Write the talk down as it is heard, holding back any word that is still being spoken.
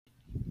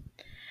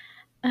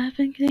I've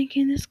been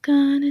thinking it's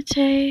gonna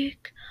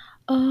take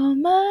all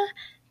my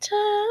time,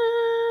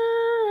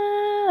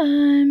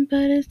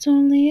 but it's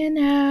only an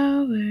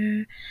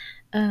hour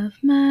of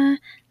my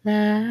life.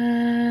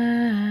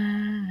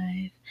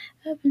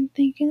 I've been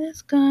thinking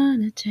it's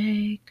gonna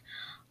take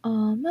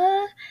all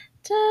my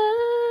time,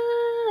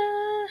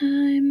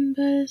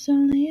 but it's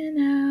only an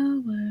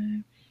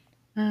hour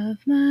of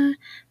my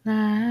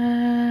life.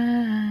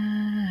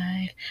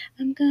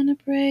 I'm gonna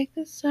break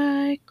the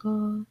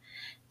cycle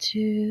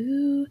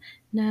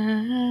tonight.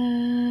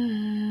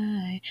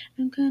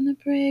 I'm gonna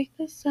break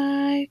the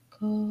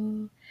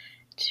cycle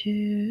tonight.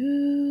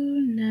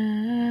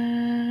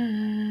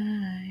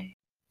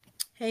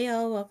 Hey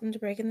y'all, welcome to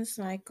Breaking the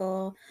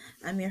Cycle.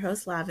 I'm your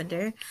host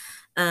Lavender.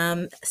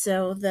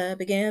 So the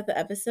beginning of the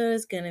episode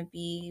is gonna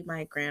be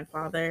my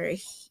grandfather.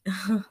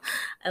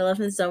 I love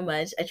him so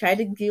much. I tried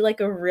to do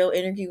like a real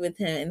interview with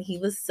him, and he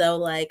was so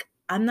like,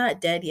 "I'm not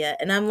dead yet,"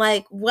 and I'm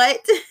like, "What?"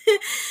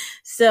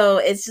 So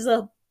it's just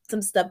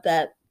some stuff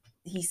that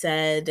he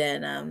said,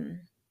 and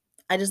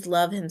I just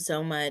love him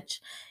so much,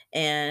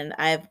 and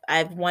I've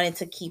wanted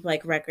to keep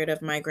like record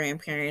of my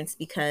grandparents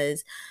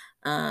because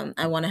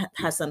I want to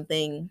have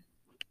something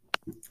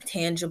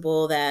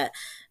tangible that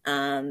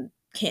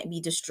can't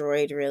be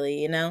destroyed,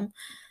 really, you know.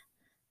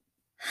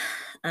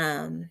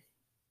 um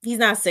he's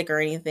not sick or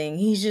anything,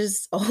 he's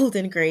just old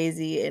and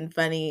crazy and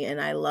funny,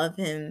 and I love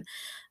him.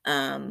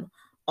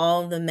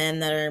 All the men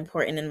that are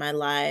important in my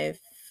life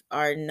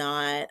are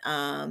not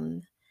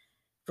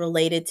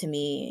related to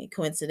me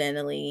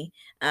coincidentally,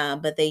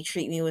 but they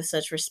treat me with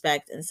such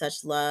respect and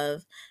such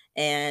love.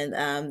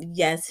 And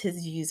yes,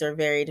 his views are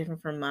very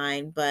different from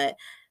mine, but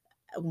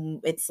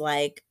it's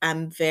like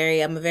I'm a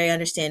very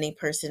understanding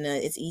person.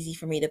 It's easy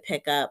for me to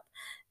pick up,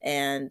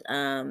 and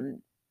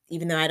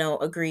even though I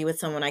don't agree with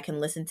someone, I can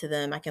listen to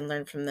them, I can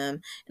learn from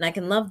them, and I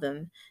can love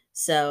them.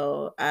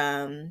 So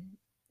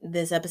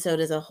this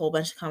episode is a whole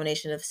bunch of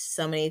combination of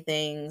so many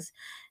things,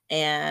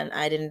 and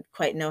I didn't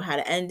quite know how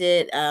to end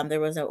it. There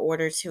was no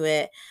order to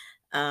it,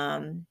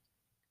 um,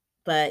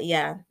 but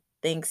yeah.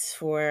 Thanks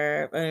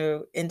for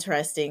an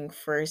interesting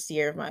first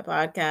year of my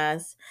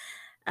podcast.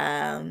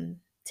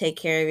 Take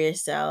care of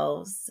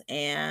yourselves,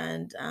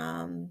 and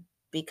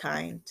be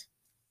kind.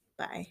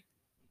 Bye.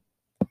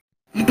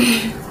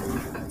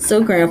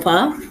 So,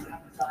 Grandpa,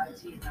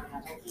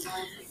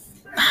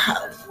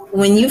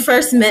 when you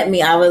first met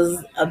me, I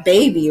was a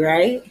baby,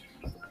 right?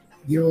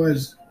 You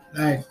was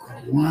like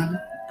one.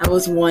 I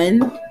was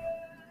one.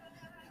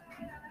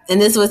 And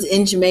this was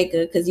in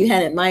Jamaica because you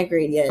hadn't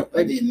migrated yet.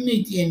 I didn't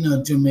meet you in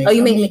no Jamaica. Oh,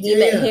 you met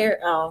here?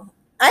 Oh,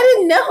 I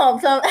didn't know.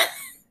 So,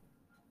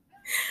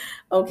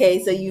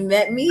 okay, so you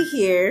met me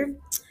here,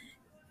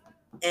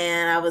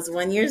 and I was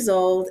 1 year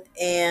old.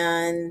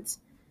 And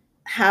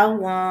how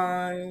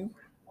long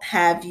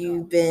have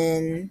you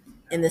been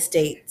in the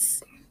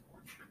States?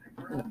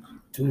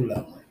 Too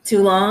long.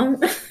 Too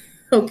long?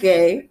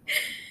 Okay.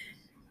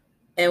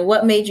 And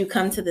what made you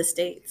come to the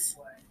States?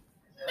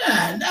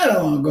 Nah, I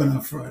don't want to go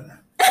no further.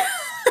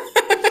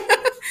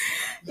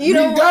 You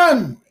don't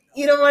done.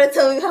 You don't want to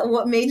tell me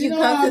what made you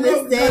come to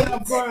the States? No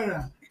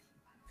further.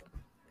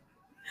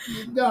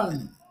 You're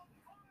done.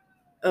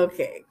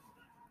 Okay.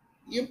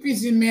 You're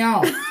pissing me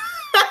off.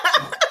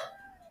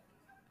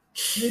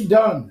 You're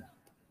done.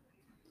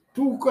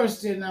 2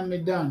 questions and me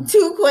done.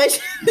 2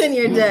 questions and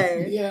you're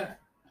done. Yeah.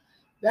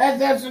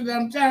 That's what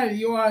I'm telling you.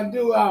 You want to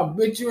do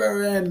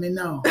obituary and me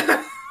now.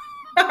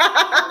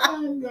 I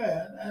don't do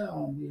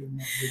no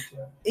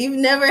obituary. You've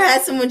never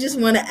had someone just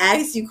want to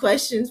ask you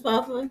questions,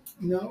 Papa?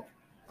 No.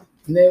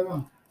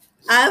 Never.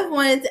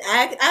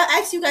 I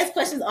ask you guys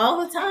questions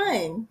all the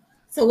time.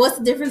 So what's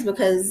the difference?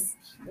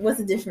 What's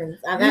the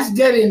difference? It's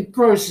getting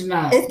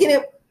personal. It's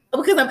getting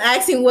because I'm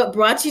asking what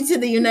brought you to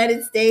the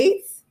United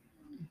States.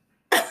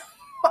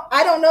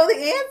 I don't know the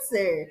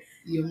answer.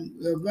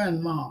 Your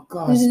grandma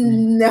cost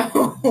me.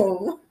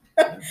 No.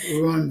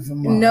 Run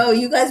from her. No,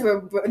 you guys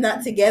were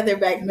not together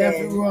back then.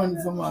 Never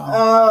run from her.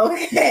 Oh,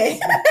 okay.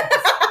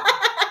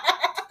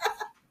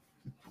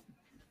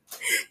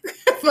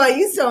 Grandma,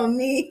 you so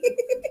mean.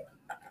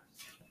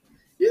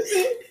 You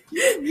see,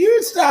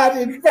 you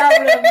started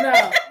problem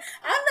now.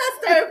 I'm not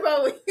starting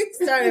problems. You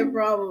started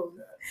problems.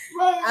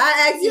 Well,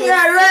 I asked you. You're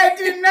not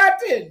writing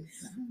nothing.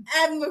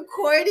 I'm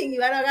recording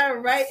you. I don't gotta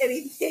write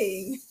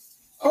anything.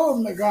 Oh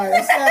my God!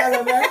 I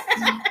started that.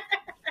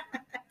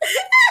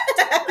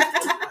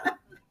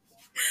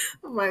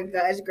 Oh my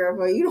gosh,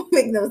 Grandpa, you don't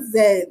make no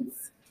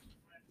sense.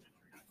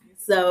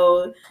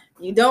 So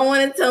you don't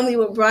want to tell me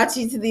what brought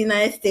you to the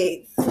United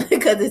States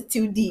because it's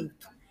too deep.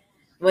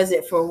 Was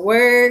it for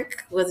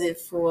work? Was it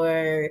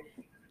for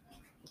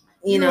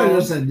you know? It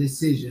was a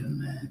decision,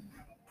 man.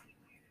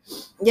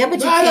 Yeah,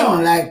 but I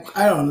don't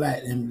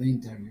like them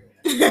interviews.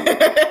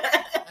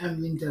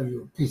 Them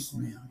interview piss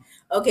me off.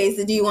 Okay,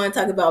 so do you want to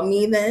talk about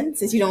me then?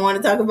 Since you don't want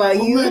to talk about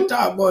you, I'm going to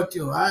talk about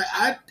you.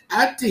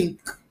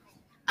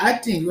 I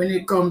think when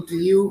it comes to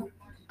you,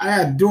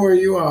 I adore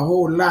you a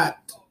whole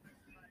lot,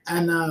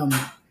 and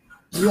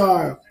you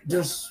are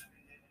just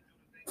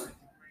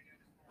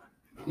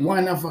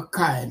one of a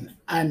kind,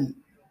 and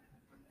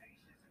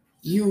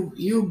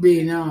you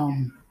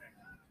being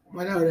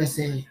what I would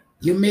say,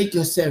 you make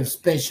yourself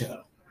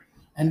special,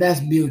 and that's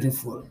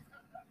beautiful.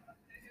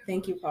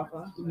 Thank you,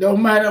 Papa. No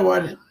matter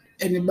what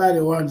anybody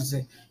wants to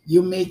say,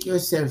 you make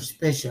yourself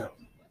special.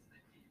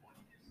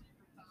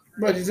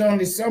 But it's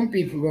only some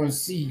people gonna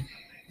see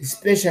the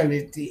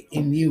specialty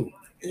in you.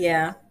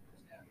 Yeah.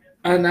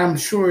 And I'm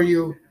sure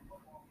you,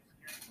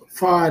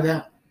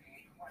 father,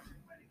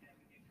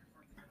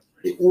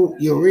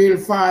 your real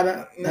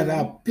father, that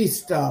are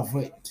pissed off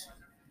with.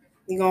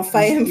 You gonna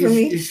fight him for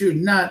me? You should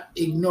not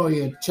ignore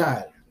your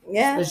child,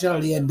 Yeah.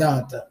 especially your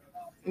daughter.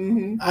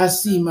 I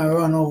see him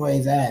run over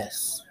his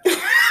ass.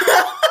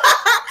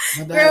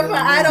 Grandpa,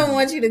 I don't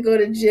want you to go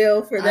to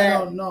jail for that. I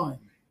don't know him.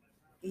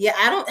 Yeah,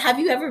 I don't. Have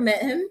you ever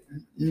met him?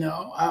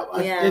 No.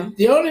 Yeah.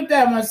 The only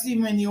time I see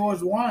him when he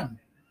was 1.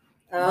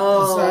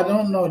 Oh. So I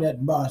don't know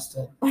that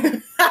bastard.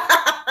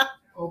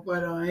 Hope I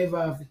don't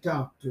ever have to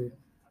talk to him.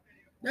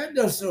 That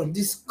just so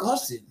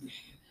disgusting.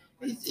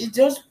 It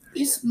just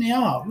pisses me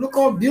off. Look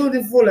how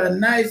beautiful and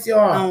nice you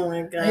are. Oh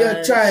my God.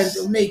 You're trying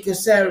to make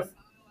yourself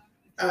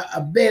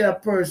a better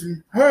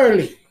person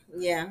early.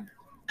 Yeah.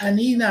 And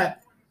he not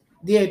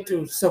there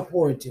to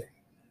support you.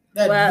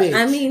 That well, bitch.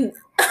 I mean,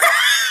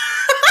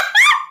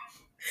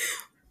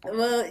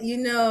 well, you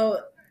know,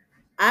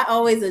 I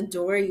always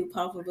adore you,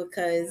 Papa,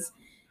 because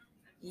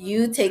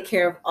you take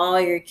care of all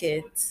your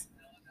kids.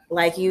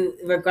 Like you,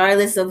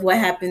 regardless of what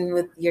happened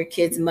with your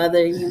kid's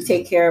mother, you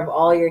take care of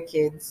all your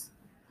kids.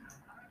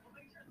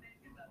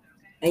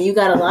 And you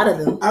got a lot of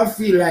them. I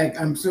feel like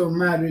I'm so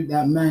mad with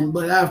that man,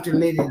 but I have to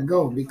let it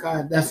go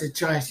because that's a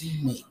choice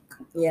he make.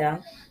 Yeah.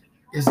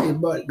 You see,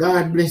 but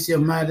God bless your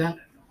mother.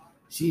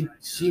 She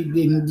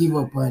didn't give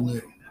up on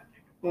you.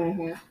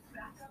 Mm-hmm.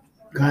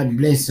 God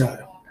bless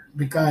her.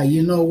 Because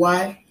you know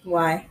why?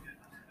 Why?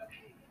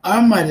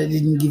 Our mother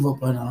didn't give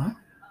up on her.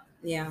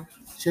 Yeah.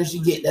 So she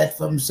get that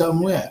from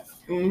somewhere.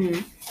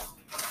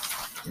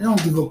 Mm-hmm. You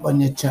don't give up on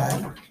your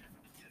child.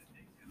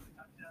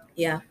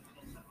 Yeah.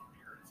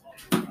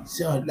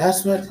 So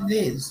that's what it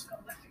is.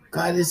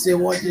 God say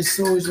what you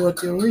sow is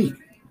what you reap.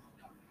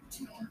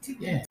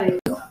 Yeah.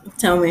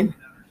 Tell me.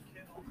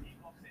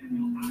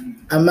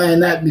 I might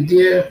not be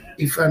there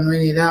if and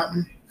when it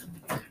happens.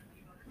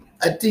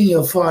 I think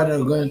your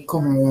father going to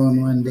come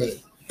around one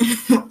day.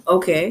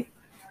 Okay.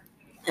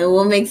 And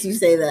what makes you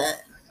say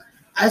that?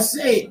 I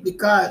say it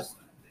because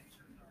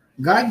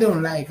God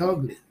don't like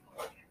ugly.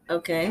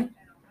 Okay.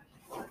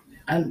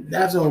 And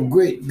that's how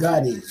great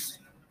God is.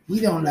 He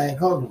don't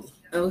like ugly.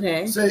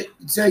 Okay.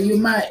 So you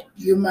might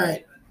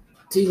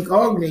think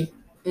ugly,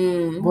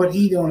 but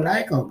he don't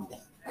like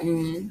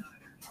ugly.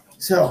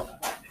 So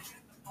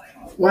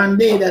one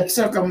day that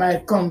sucker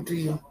might come to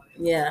you.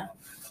 Yeah.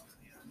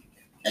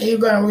 And you're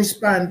gonna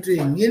respond to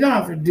him. You don't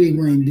have to do him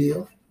one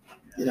deal.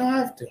 You don't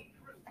have to.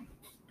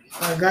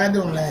 But God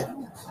don't like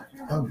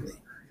ugly.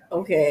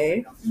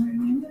 Okay.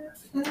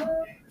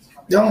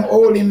 Don't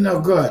hold him no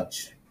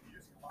grudge.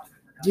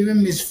 Give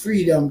him his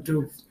freedom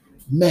to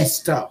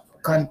messed up.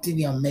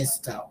 Continue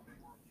messed up.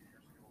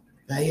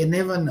 Now you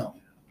never know.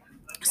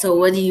 So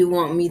what do you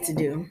want me to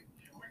do?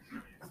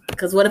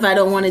 Because what if I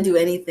don't want to do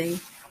anything?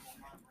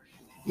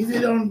 If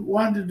you don't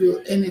want to do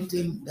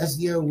anything, that's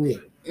your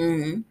will.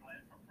 Mm-hmm.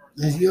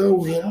 That's your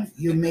will.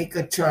 You make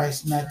a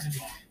choice not to do.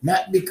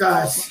 Not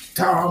because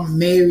Tom,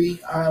 Mary,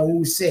 or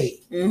who say.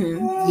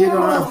 Mm-hmm. You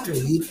don't have to.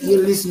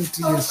 You listen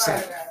to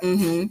yourself.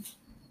 Mm-hmm.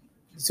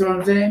 See what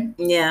I'm saying?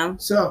 Yeah.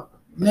 So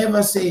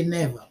never say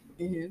never.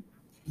 Mm-hmm.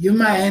 You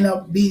might end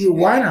up be the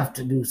one have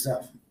to do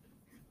something.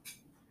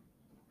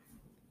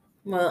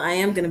 Well, I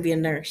am going to be a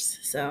nurse,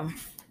 so.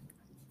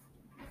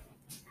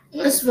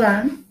 That's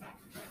fine.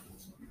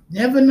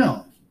 Never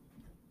know.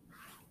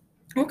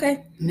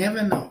 Okay.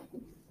 Never know.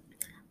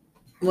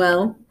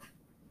 Well.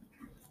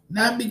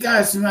 Not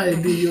because somebody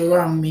do you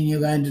wrong mean you're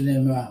going to do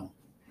them wrong.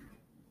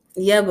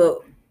 Yeah,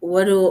 but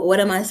what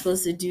am I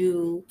supposed to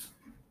do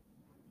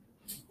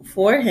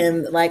for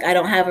him? Like, I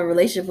don't have a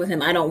relationship with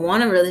him. I don't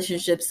want a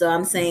relationship. So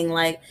I'm saying,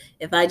 like,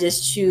 if I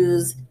just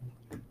choose,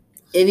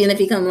 even if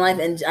he comes in life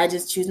and I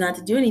just choose not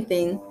to do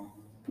anything,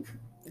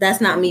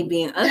 that's not me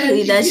being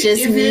ugly. That's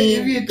just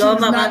me going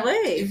about my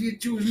way. If you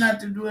choose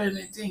not to do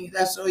anything,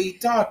 that's what he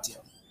taught you.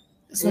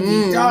 That's what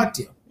he taught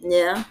you.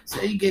 Yeah. So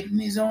he getting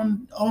his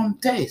own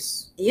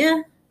taste.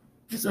 Yeah.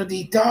 That's what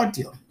he taught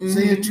you. So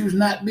you choose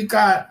not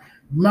because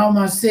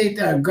mama said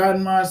or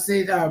grandma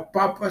said or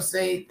papa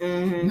said.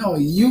 No,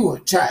 your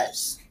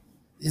choice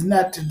is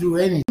not to do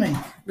anything.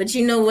 But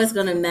you know what's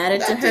gonna matter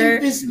to her?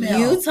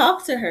 You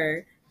talk to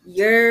her.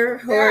 You're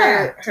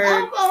her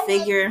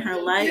figure in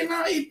her life. You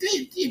know,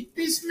 it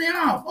pissed me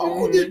off.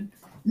 Oh, could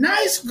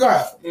nice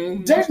girl,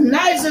 just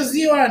nice as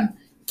you, and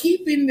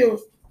keeping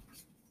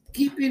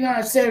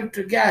ourselves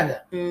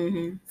together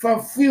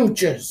for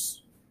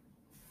futures.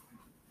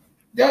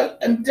 Just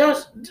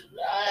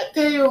I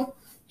tell you,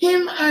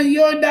 him and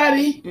your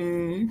daddy,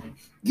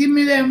 give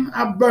me them,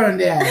 I burn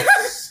their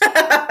ass.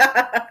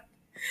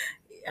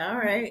 All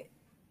right.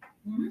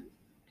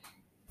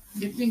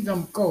 You think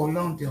I'm cold,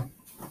 don't you?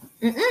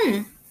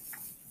 Mm-mm.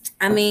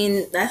 I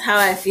mean, that's how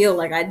I feel.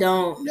 Like I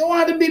don't. You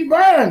want to be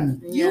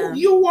burned. Yeah.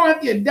 You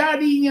want your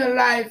daddy in your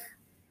life.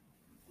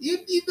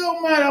 It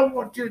don't matter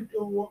what you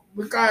do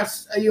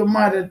because of your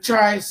mother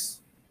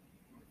choice.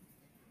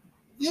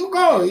 You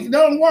go. It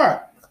don't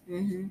work.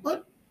 Mm-hmm.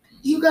 But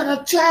you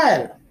got a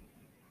child.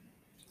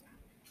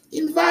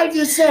 Involve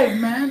yourself,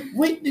 man,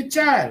 with the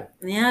child.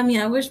 Yeah, I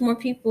mean, I wish more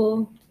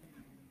people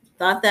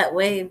thought that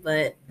way,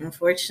 but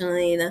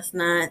unfortunately, that's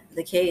not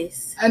the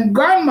case. And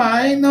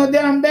grandma ain't no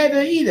damn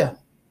better either.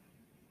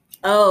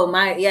 Oh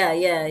my,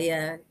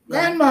 yeah.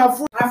 Grandma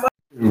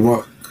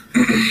work.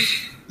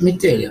 Let me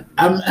tell you,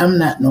 I'm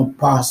not no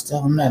pastor,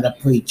 I'm not a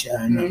preacher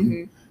or nothing.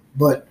 Mm-hmm.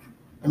 But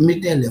let me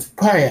tell you,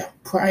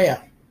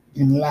 prayer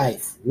in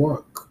life,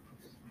 work.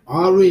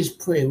 Always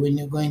pray when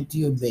you're going to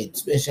your bed,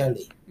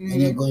 especially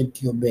when you're going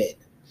to your bed.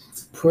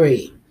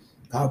 Pray.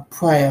 Our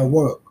prayer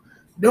work.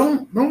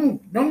 Don't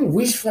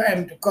wish for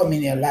him to come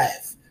in your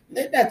life.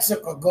 Let that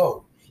sucker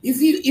go. If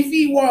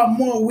he want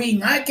more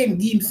wing, I can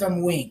give him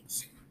some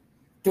wings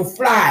to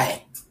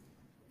fly.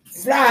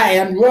 Fly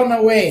and run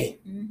away.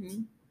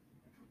 Mm-hmm.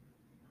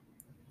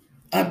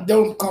 And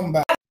don't come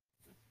back.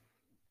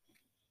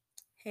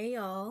 Hey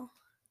y'all,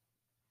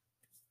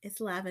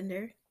 it's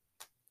Lavender,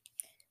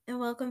 and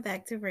welcome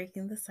back to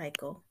Breaking the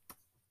Cycle.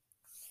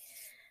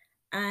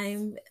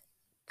 I'm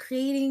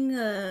creating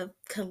a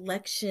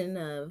collection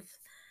of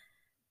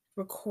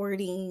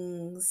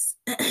recordings.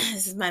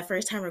 This is my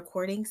first time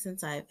recording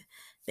since I've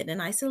been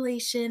in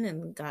isolation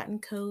and gotten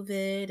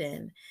COVID,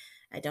 and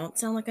I don't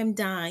sound like I'm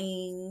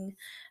dying.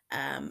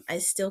 I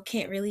still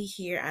can't really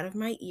hear out of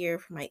my ear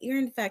from my ear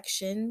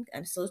infection.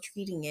 I'm still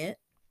treating it.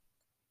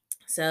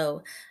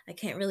 So I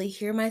can't really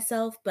hear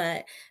myself,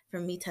 but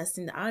from me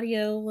testing the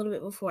audio a little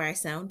bit before, I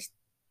sound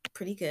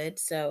pretty good.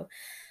 So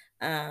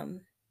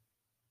um,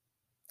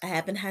 I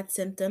haven't had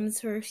symptoms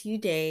for a few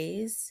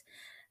days.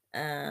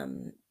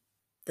 Um,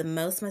 the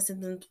most my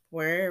symptoms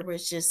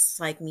was just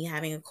like me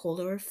having a cold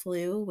or a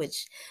flu,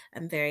 which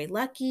I'm very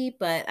lucky,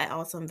 but I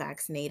also am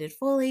vaccinated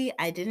fully.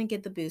 I didn't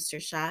get the booster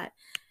shot.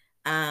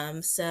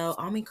 So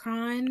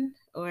Omicron,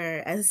 or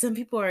as some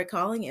people are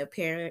calling it,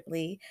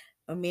 apparently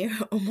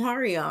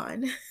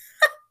Omarion.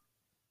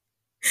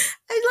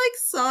 I like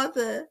saw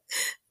the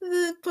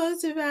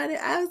post about it.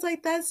 I was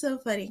like, that's so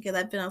funny because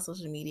I've been on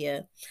social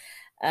media.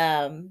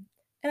 And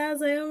I was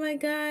like, oh my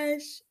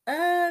gosh,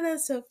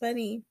 that's so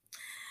funny.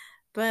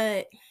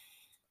 But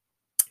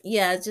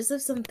yeah, just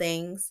of some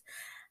things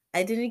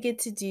I didn't get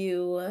to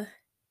do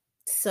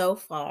so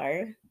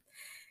far.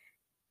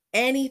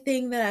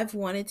 Anything that I've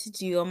wanted to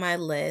do on my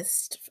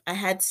list. I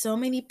had so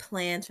many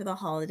plans for the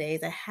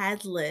holidays. I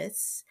had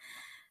lists.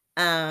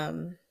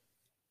 Um,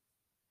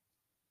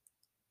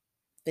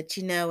 but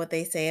you know what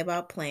they say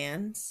about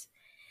plans.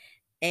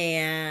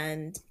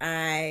 And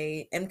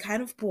I am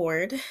kind of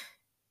bored.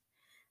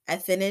 I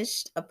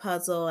finished a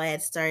puzzle I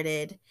had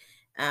started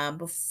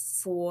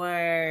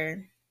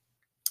before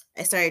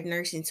I started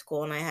nursing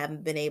school, and I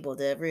haven't been able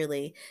to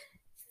really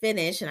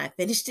finish. And I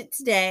finished it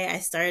today. I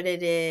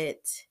started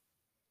it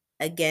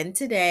again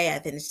today. I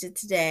finished it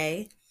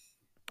today.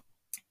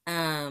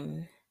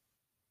 Um,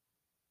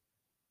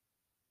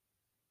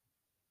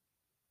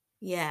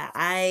 yeah,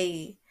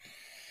 I've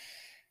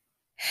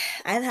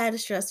had a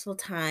stressful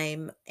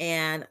time,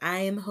 and I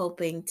am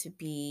hoping to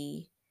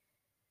be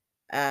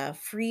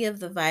free of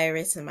the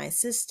virus in my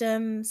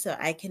system so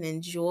I can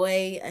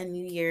enjoy a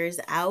New Year's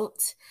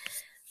out.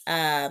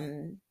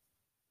 Um,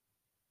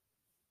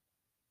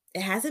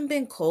 it hasn't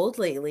been cold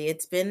lately.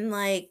 It's been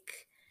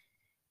like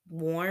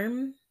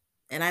warm,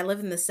 and I live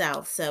in the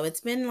South, so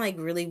it's been like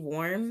really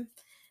warm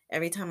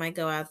every time I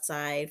go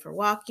outside for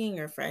walking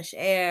or fresh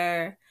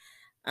air.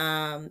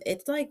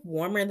 It's like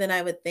warmer than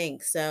I would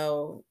think.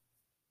 So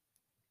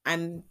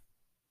I'm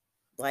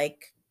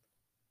like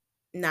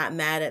not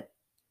mad at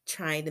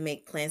trying to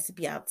make plans to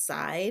be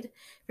outside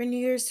for New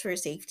Year's for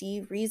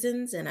safety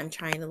reasons. And I'm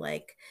trying to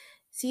like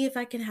see if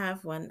I can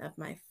have one of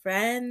my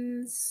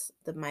friends,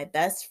 my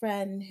best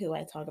friend who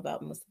I talk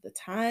about most of the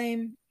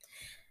time.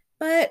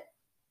 But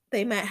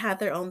they might have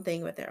their own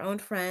thing with their own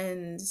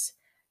friends.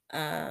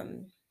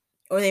 Um,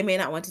 or they may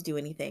not want to do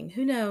anything.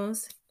 Who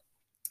knows?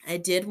 I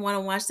did want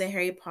to watch the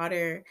Harry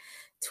Potter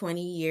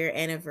 20-year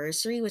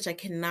anniversary, which I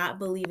cannot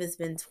believe it's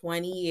been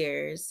 20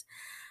 years.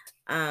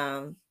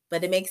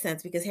 But it makes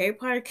sense because Harry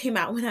Potter came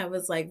out when I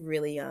was like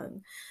really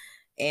young.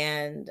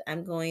 And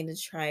I'm going to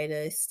try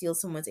to steal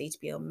someone's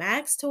HBO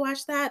Max to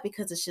watch that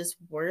because it's just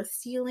worth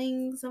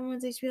stealing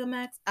someone's HBO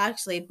Max.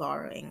 Actually,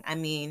 borrowing. I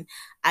mean,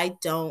 I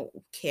don't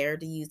care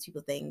to use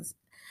people's things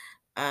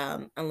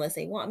unless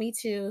they want me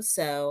to.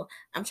 So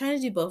I'm trying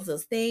to do both of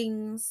those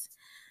things.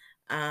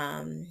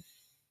 And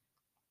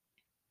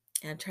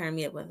I'm trying to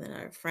meet up with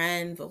another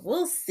friend, but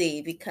we'll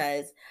see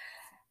because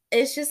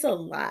it's just a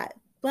lot.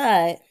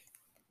 But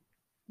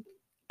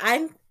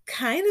I'm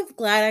kind of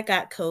glad I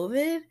got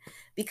COVID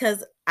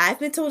because I've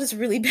been told it's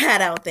really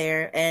bad out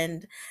there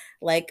and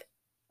like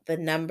the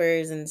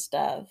numbers and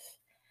stuff.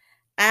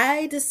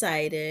 I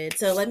decided,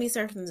 so let me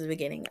start from the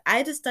beginning.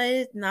 I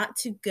decided not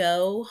to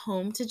go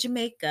home to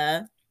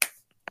Jamaica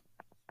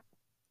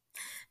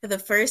for the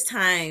first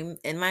time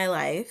in my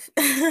life,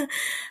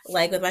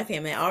 like with my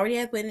family. I already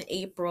had went in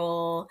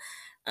April.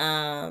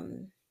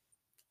 Um,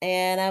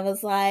 and I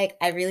was like,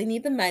 I really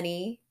need the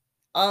money.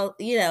 All,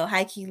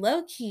 high key,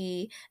 low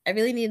key. I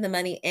really needed the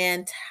money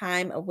and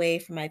time away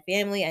from my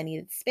family. I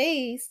needed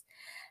space.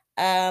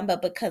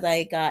 But because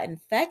I got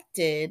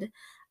infected,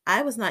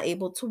 I was not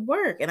able to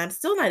work, and I'm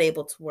still not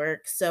able to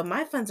work. So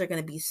my funds are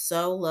going to be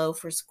so low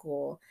for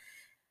school.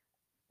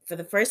 For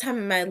the first time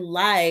in my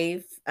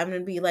life, I'm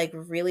going to be like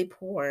really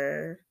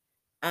poor.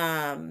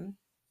 Um,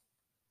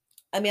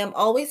 I mean, I'm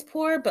always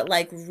poor, but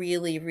like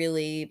really,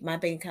 really, my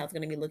bank account's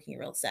going to be looking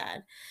real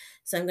sad.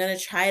 So I'm going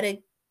to try to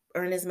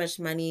earn as much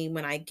money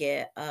when I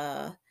get,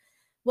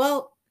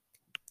 well,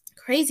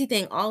 crazy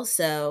thing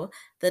also,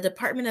 the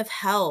Department of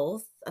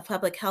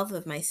Public Health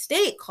of my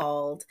state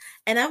called,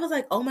 and I was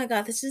like, "Oh my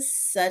god, this is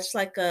such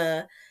like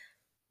a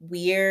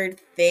weird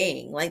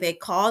thing." Like they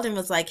called and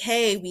was like,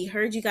 "Hey, we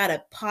heard you got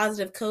a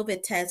positive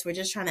COVID test. We're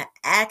just trying to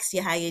ask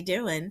you how you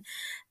doing."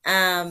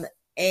 Um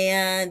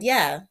and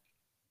yeah,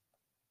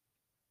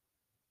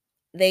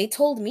 they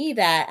told me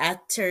that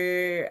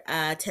after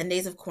 10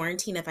 days of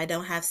quarantine, if I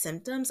don't have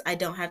symptoms, I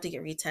don't have to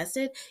get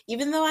retested,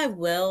 even though I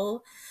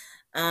will,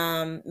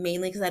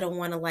 mainly because I don't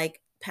want to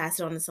like pass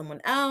it on to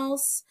someone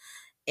else.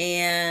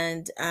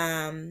 And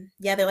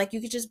yeah, they're like,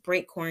 you could just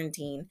break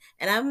quarantine,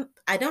 and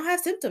I don't have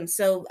symptoms,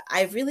 so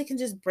I really can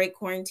just break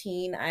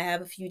quarantine. I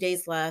have a few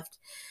days left.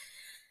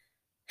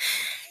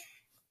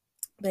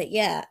 But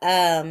yeah,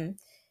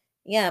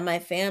 yeah, my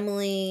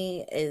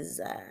family is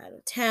out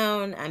of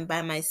town. I'm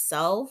by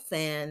myself,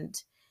 and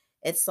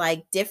it's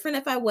like different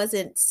if I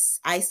wasn't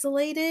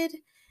isolated.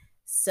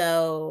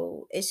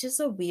 So it's just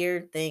a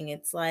weird thing.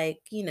 It's like,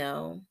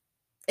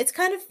 it's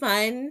kind of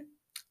fun.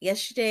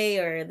 Yesterday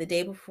or the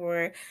day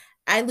before,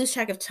 I lose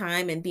track of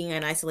time, and being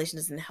in isolation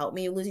doesn't help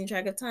me losing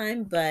track of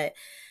time. But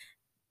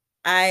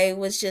I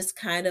was just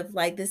kind of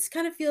like, this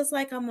kind of feels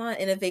like I'm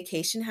in a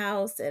vacation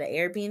house at an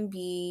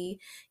Airbnb.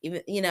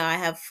 Even, I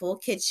have full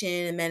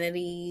kitchen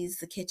amenities,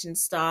 the kitchen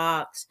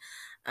stocked.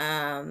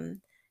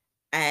 Um,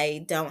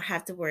 I don't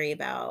have to worry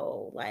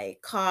about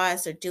like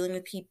costs or dealing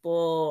with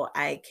people.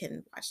 I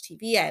can watch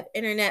TV. I have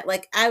internet.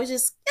 Like I was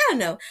just, I don't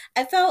know.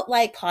 I felt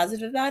like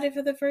positive about it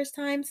for the first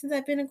time since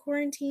I've been in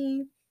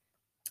quarantine.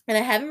 And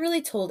I haven't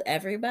really told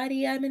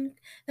everybody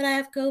that I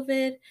have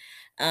COVID.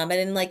 I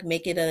didn't like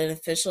make it an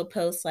official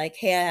post like,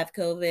 "Hey, I have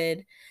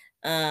COVID."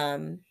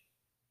 Um,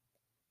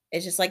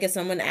 it's just like if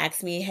someone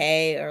asks me,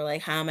 "Hey," or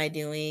like, "How am I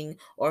doing?"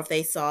 or if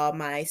they saw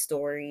my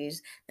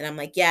stories, and I'm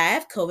like, "Yeah, I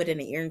have COVID and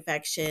an ear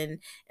infection," and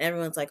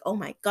everyone's like, "Oh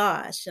my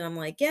gosh," and I'm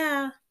like,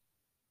 "Yeah,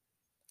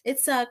 it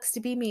sucks to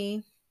be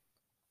me."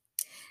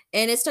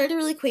 And it started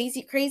really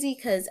crazy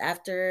because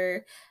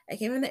after I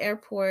came from the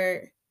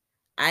airport,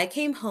 I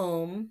came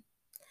home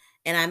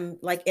and I'm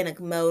like in a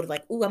mode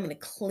like, ooh, I'm gonna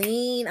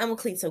clean. I'm gonna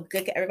clean so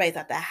good. Everybody's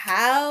at the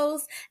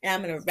house, and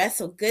I'm gonna rest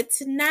so good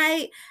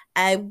tonight.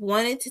 I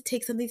wanted to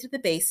take something to the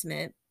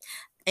basement,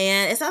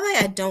 and it's not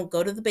like I don't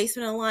go to the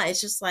basement a lot. It's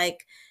just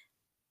like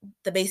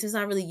the basement's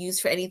not really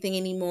used for anything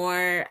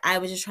anymore. I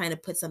was just trying to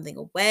put something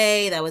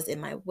away that was in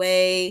my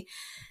way,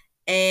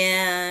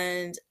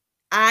 and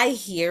I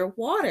hear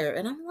water,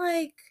 and I'm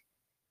like,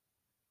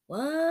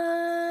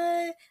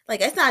 what?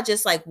 Like, it's not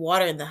just like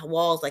water in the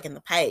walls, like in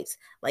the pipes.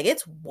 Like,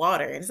 it's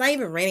water, and it's not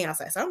even raining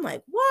outside. So I'm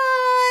like,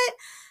 what?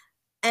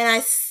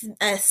 And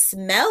a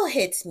smell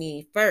hits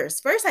me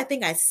first. First, I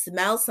think I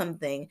smell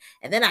something,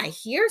 and then I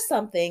hear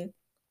something,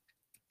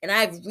 and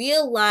I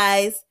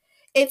realize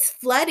it's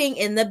flooding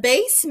in the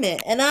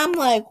basement. And I'm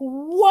like,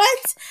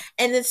 what?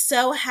 And it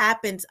so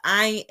happens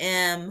I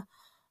am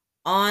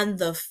on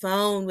the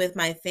phone with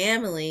my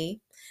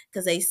family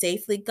because they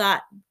safely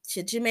got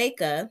to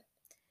Jamaica,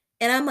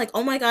 and I'm like,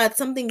 oh my God,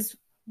 something's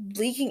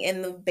leaking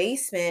in the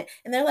basement.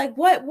 And they're like,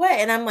 what?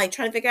 And I'm like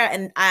trying to figure out.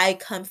 And I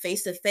come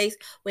face to face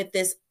with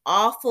this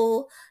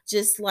awful,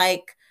 just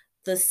like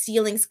the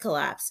ceilings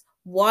collapse,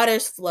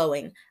 water's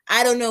flowing.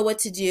 I don't know what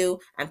to do.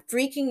 I'm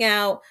freaking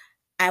out.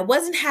 I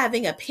wasn't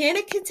having a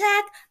panic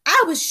attack.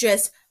 I was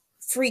just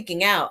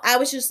freaking out. I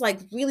was just like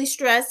really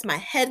stressed. My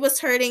head was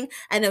hurting.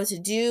 I know what to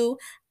do.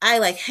 I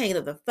like hang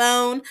up the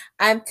phone.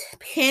 I'm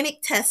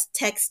panic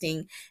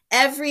texting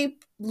every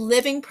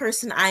living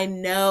person I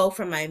know,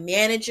 from my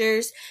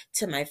managers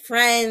to my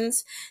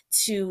friends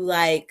to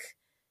like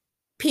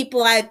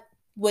people I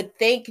would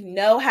think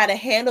know how to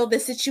handle the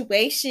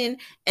situation.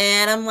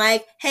 And I'm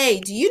like,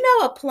 hey, do you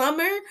know a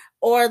plumber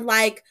or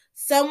like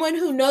someone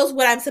who knows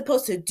what I'm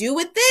supposed to do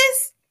with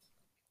this?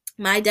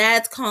 My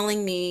dad's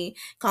calling me,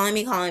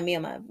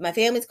 and my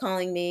family's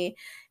calling me,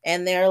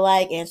 and they're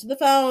like, answer the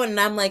phone. And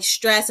I'm like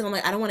stressed, and I'm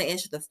like, I don't want to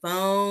answer the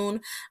phone.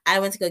 I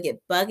went to go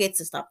get buckets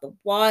to stop the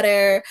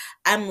water.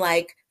 I'm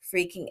like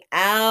freaking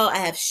out. I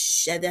had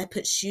to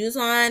put shoes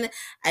on.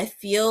 I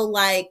feel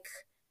like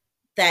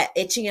that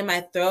itching in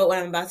my throat when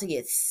I'm about to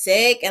get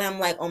sick. And I'm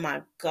like, oh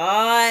my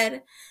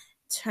God.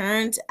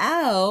 Turns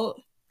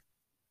out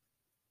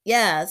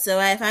Yeah, so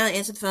I finally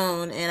answered the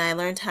phone and I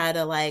learned how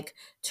to like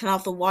turn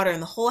off the water in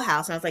the whole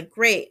house. And I was like,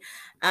 great.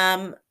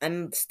 I'm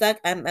stuck.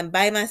 I'm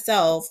by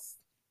myself.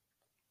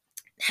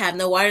 Have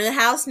no water in the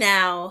house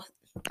now.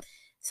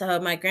 So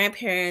my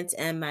grandparents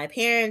and my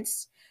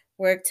parents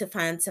worked to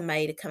find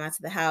somebody to come out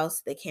to the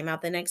house. They came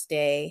out the next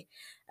day.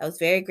 I was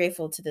very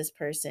grateful to this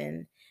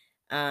person.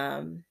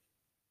 Um,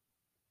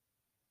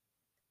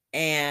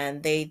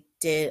 and they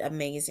did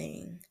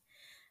amazing.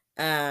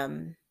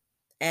 Um,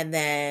 and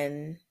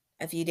then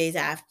a few days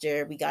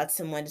after, we got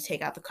someone to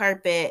take out the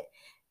carpet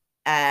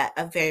at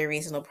a very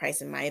reasonable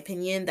price, in my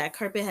opinion. That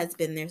carpet has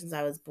been there since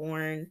I was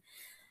born,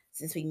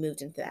 since we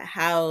moved into that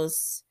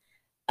house.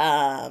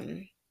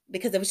 Um,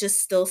 because it was just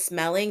still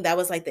smelling. That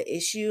was like the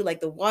issue. Like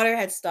the water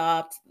had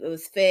stopped, it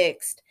was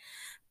fixed,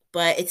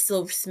 but it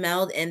still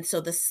smelled. And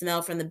so the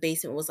smell from the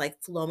basement was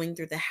like flowing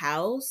through the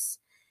house.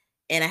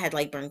 And I had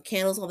like burned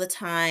candles all the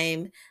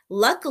time.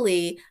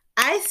 Luckily,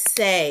 I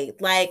say,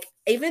 like,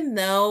 even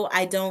though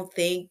I don't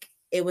think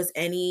it was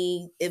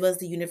the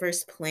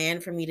universe plan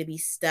for me to be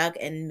stuck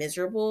and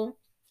miserable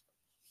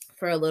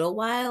for a little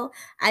while,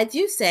 I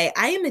do say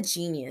I am a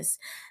genius.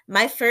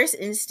 My first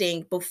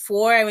instinct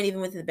before I went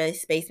even went to the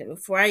basement,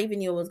 before I even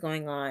knew what was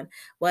going on,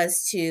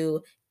 was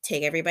to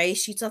take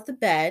everybody's sheets off the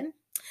bed,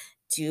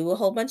 do a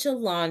whole bunch of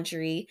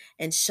laundry,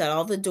 and shut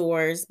all the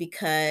doors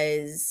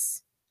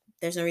because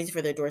there's no reason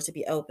for their doors to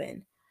be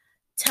open.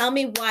 Tell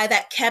me why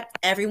that kept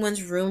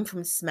everyone's room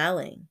from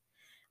smelling.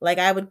 Like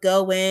I would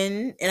go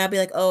in and I'd be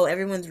like, "Oh,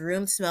 everyone's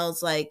room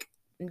smells like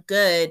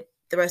good.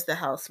 The rest of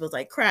the house smells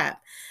like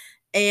crap."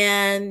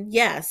 And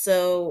yeah,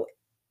 so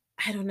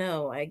I don't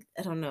know. I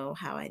don't know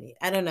how I need.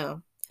 I don't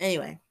know.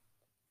 Anyway,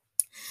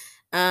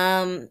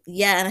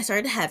 yeah, and I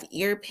started to have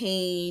ear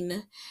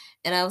pain,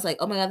 and I was like,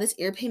 "Oh my god, this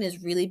ear pain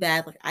is really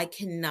bad. Like I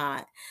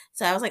cannot."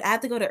 So I was like, "I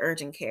have to go to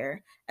urgent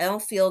care. I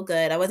don't feel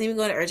good." I wasn't even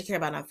going to urgent care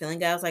about not feeling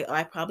good. I was like, "Oh,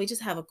 I probably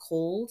just have a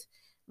cold."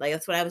 Like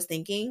that's what I was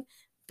thinking.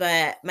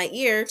 But my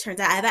ear turns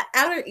out I have an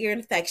outer ear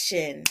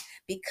infection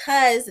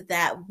because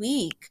that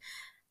week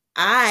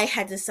I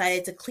had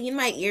decided to clean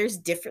my ears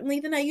differently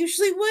than I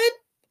usually would.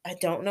 I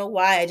don't know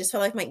why. I just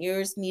felt like my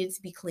ears needed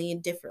to be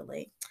cleaned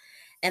differently.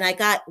 And I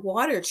got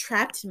water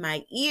trapped in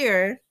my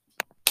ear,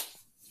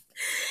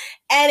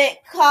 and it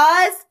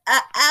caused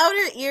an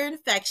outer ear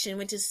infection,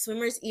 which is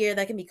swimmer's ear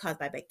that can be caused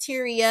by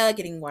bacteria,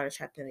 getting water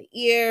trapped in the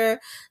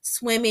ear,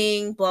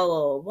 swimming, blah,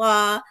 blah, blah,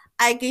 blah.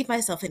 I gave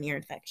myself an ear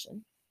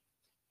infection.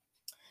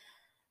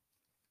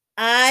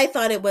 I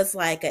thought it was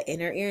like an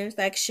inner ear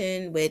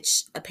infection,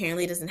 which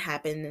apparently doesn't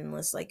happen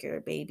unless like you're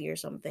a baby or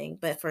something.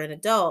 But for an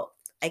adult,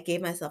 I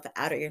gave myself an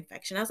outer ear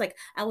infection. I was like,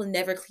 I will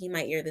never clean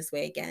my ear this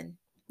way again.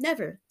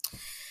 Never.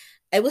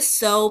 It was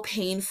so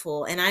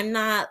painful. And I'm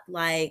not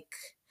like,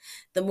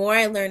 the more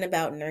I learn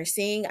about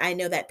nursing, I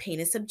know that pain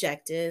is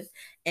subjective.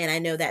 And I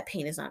know that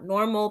pain is not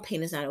normal.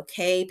 Pain is not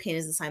okay. Pain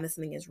is a sign that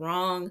something is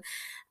wrong.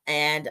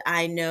 And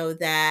I know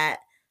that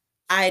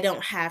I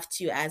don't have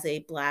to, as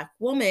a Black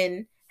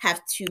woman,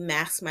 have to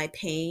mask my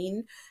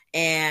pain,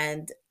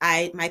 and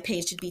my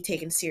pain should be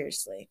taken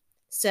seriously.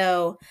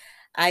 So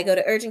I go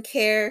to urgent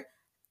care.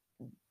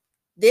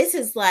 This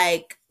is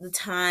like the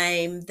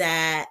time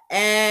that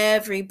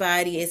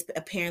everybody is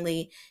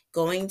apparently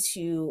going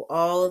to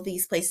all of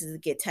these places to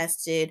get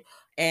tested,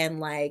 and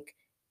like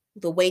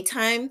the wait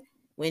time,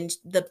 when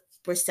the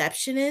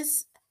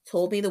receptionist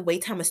told me the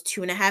wait time was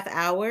 2.5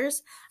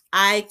 hours,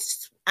 I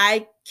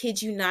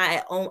kid you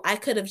not, I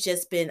could have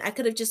just been, I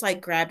could have just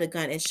like grabbed a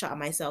gun and shot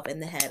myself in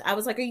the head. I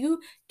was like, are you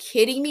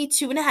kidding me?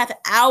 2.5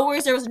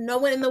 hours. There was no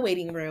one in the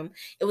waiting room.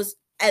 It was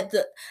at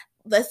the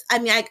let's I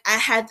mean I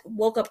had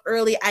woke up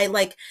early. I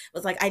like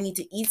was like, I need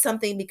to eat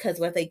something because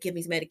what if they give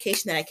me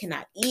medication that I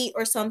cannot eat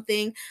or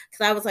something,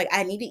 because I was like,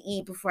 I need to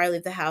eat before I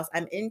leave the house.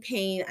 I'm in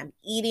pain, I'm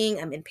eating,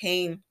 I'm in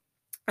pain.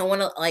 I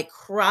want to like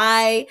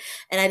cry,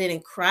 and I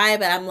didn't cry,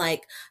 but I'm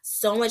like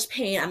so much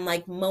pain. I'm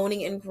like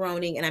moaning and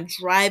groaning, and I'm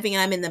driving,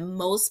 and I'm in the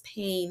most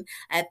pain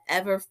I've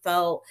ever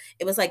felt.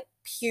 It was like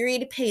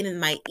period pain in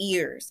my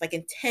ears, like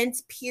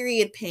intense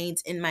period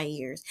pains in my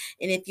ears.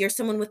 And if you're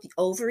someone with the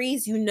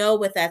ovaries, you know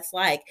what that's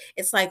like.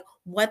 It's like,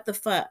 what the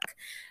fuck?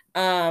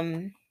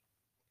 Um,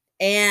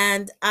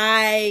 and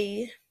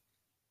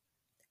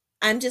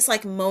I'm just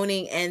like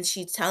moaning, and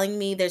she's telling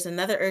me there's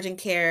another urgent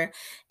care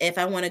if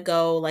I want to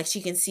go. Like she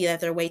can see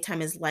that their wait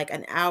time is like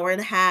an hour and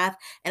a half.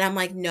 And I'm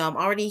like, no, I'm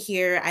already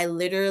here. I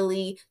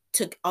literally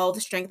took all the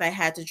strength I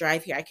had to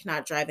drive here. I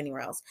cannot drive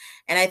anywhere else.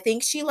 And I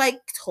think she like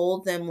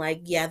told them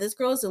like, yeah, this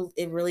girl's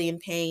really in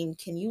pain.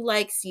 Can you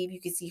like see if you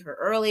could see her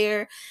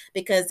earlier?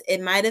 Because it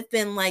might have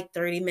been like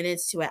 30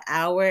 minutes to an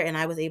hour and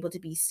I was able to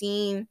be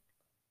seen.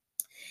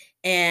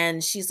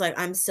 And she's like,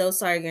 I'm so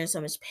sorry you're in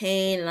so much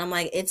pain. And I'm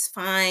like, it's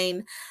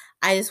fine.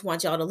 I just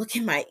want y'all to look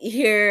in my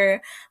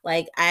ear.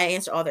 Like, I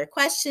answer all their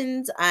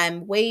questions.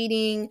 I'm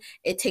waiting.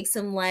 It takes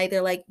them like,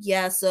 they're like,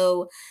 yeah,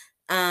 so,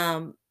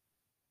 um,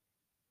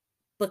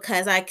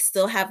 because I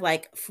still have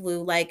like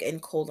flu-like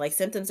and cold-like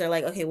symptoms, they're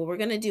like, okay, well, we're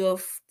gonna do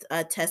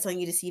a test on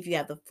you to see if you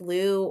have the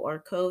flu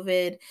or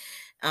COVID,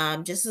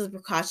 just as a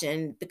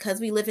precaution. Because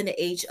we live in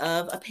the age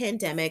of a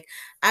pandemic,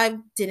 I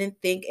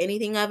didn't think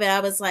anything of it. I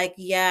was like,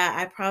 yeah,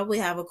 I probably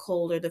have a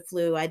cold or the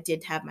flu. I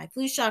did have my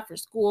flu shot for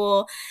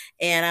school,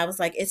 and I was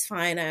like, it's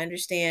fine. I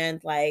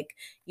understand. Like,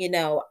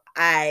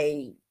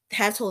 I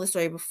have told the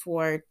story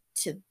before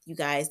to you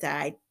guys that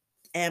I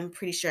am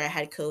pretty sure I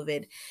had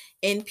COVID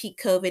in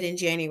peak COVID in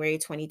January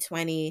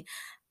 2020.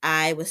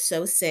 I was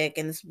so sick,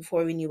 and this was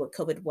before we knew what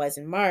COVID was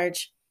in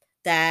March,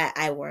 that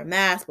I wore a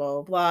mask, blah,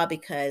 blah, blah,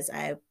 because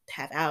I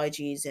have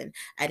allergies and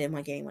I didn't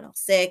want to get anyone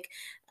else sick.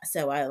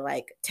 So I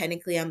like,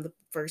 technically, I'm the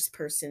first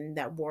person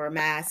that wore a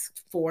mask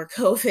for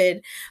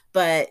COVID,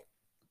 but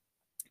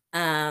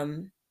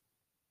um,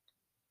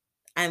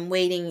 I'm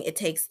waiting. It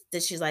takes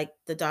that she's like,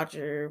 the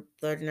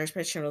nurse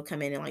practitioner will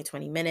come in like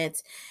 20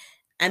 minutes.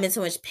 I'm in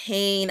so much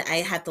pain. I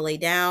have to lay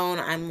down.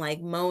 I'm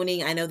like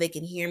moaning. I know they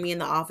can hear me in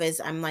the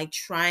office. I'm like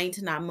trying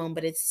to not moan,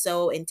 but it's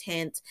so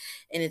intense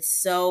and it's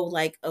so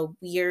like a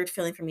weird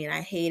feeling for me and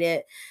I hate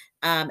it.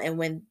 And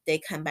when they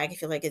come back, I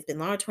feel like it's been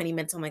longer, 20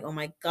 minutes. I'm like, oh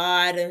my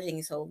God, they're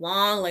taking so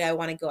long. Like I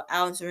want to go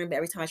out into the room, but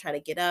every time I try to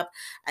get up,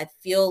 I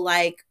feel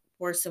like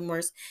worse and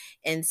worse.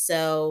 And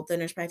so the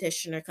nurse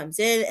practitioner comes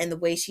in, and the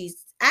way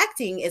she's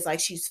acting is like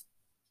she's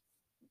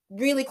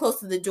really close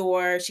to the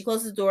door. She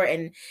closes the door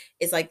and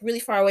is like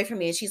really far away from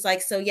me. And she's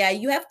like, so yeah,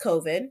 you have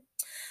COVID.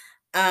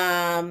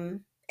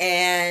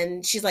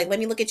 And she's like, let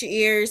me look at your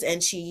ears.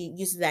 And she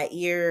uses that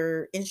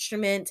ear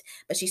instrument,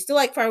 but she's still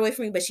like far away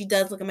from me, but she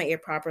does look at my ear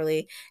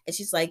properly. And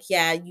she's like,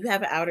 yeah, you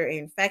have an outer ear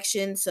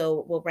infection.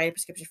 So we'll write a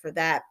prescription for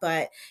that.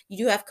 But you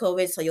do have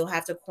COVID. So you'll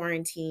have to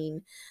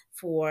quarantine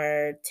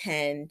for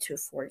 10 to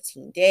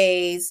 14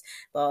 days,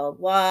 blah, blah,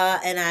 blah.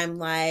 And I'm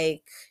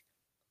like,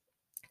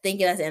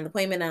 thinking that's the end of the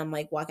appointment. And I'm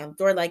like walking out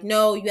the door, like,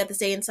 no, you have to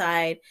stay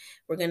inside.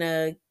 We're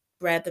gonna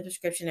grab the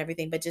prescription and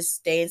everything, but just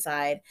stay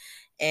inside.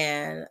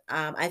 And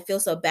I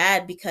feel so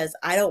bad because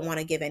I don't want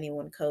to give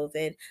anyone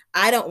COVID.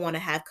 I don't want to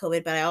have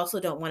COVID, but I also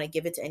don't want to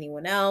give it to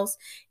anyone else.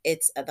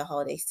 It's the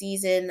holiday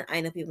season.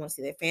 I know people want to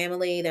see their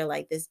family. They're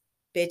like, this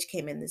bitch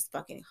came in this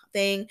fucking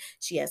thing.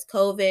 She has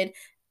COVID.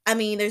 I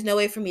mean, there's no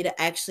way for me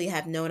to actually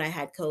have known I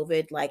had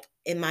COVID. Like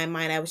in my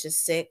mind, I was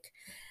just sick.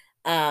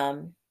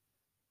 Um,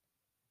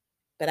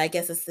 but I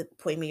guess it's the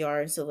point we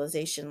are in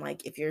civilization.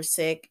 Like, if you're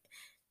sick,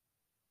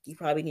 you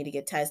probably need to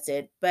get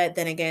tested. But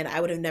then again,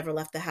 I would have never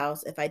left the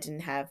house if I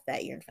didn't have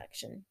that ear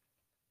infection.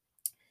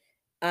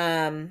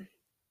 Um,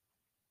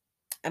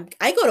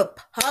 I go to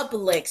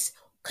Publix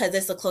because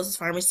it's the closest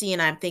pharmacy,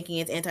 and I'm thinking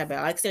it's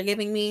antibiotics they're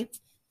giving me.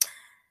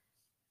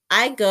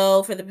 I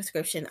go for the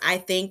prescription. I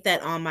think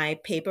that on my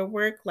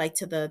paperwork, like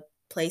to the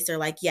place, they're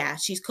like, yeah,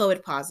 she's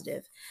COVID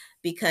positive,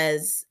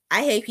 because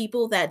I hate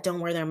people that don't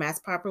wear their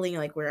mask properly and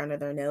like wear under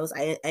their nose.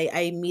 I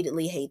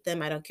immediately hate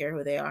them. I don't care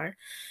who they are.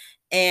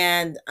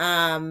 And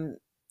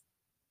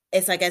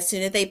it's like as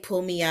soon as they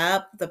pull me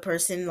up, the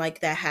person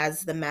like that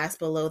has the mask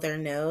below their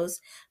nose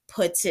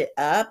puts it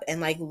up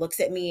and like looks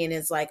at me and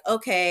is like,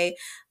 okay,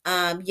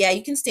 yeah,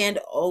 you can stand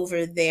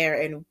over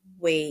there and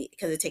wait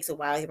because it takes a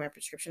while to get my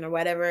prescription or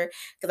whatever.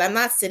 Because I'm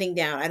not sitting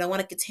down. I don't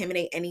want to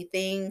contaminate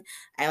anything.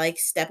 I like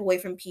step away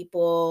from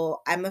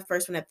people. I'm the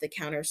first one at the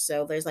counter,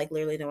 so there's like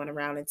literally no one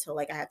around until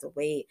like I have to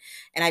wait.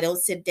 And I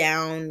don't sit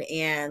down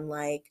and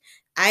like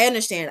I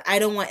understand. I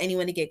don't want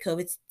anyone to get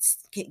COVID,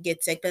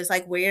 get sick, but it's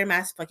like, wear your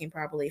mask fucking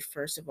properly,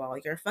 first of all.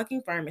 You're a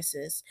fucking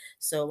pharmacist.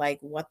 So, like,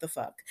 what the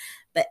fuck?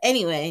 But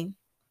anyway,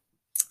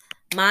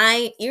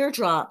 my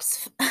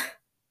eardrops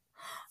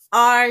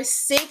are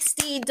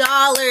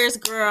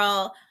 $60,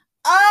 girl.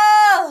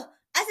 Oh,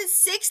 I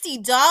said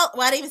 $60.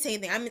 Well, I didn't even say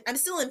anything. I'm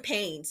still in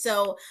pain.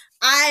 So,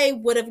 I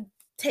would have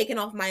taken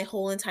off my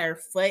whole entire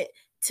foot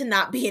to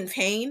not be in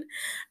pain.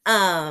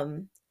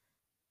 Um,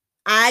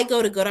 I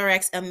go to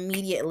GoodRx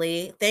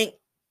immediately. Thank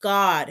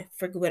God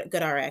for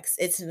GoodRx.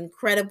 It's an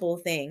incredible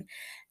thing.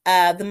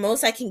 The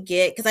most I can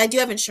get, because I do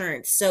have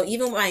insurance. So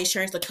even with my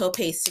insurance, the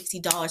copay is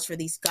 $60 for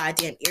these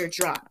goddamn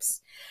eardrops.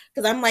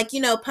 Because I'm like,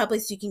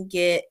 Publix, you can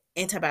get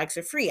antibiotics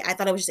for free. I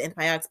thought it was just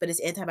antibiotics, but it's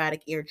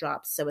antibiotic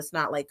eardrops. So it's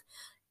not like,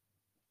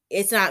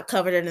 it's not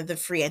covered under the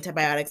free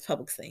antibiotics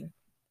Publix thing.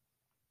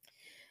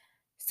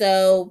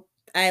 So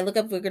I look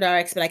up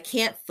GoodRx, but I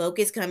can't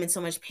focus because I'm in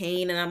so much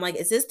pain. And I'm like,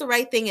 is this the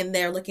right thing? And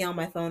they're looking on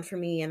my phone for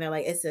me, and they're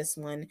like, it's this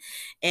one.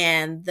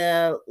 And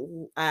the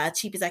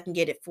cheapest I can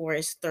get it for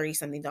is $30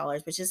 something,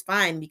 which is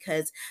fine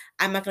because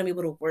I'm not going to be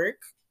able to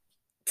work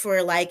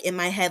for like in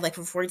my head like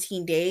for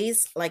 14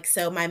 days. Like,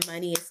 so my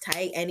money is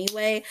tight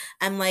anyway.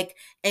 I'm like,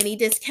 any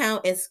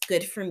discount is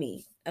good for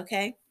me.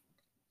 Okay.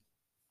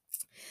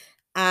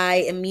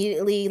 I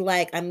immediately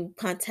I'm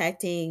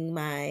contacting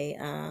my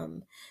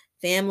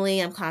family,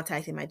 I'm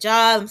contacting my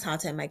job, I'm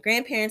contacting my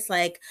grandparents,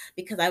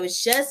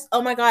 because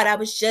oh my God, I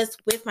was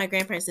just with my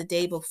grandparents the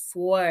day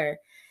before,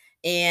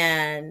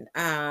 and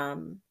I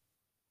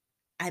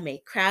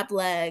made crab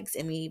legs,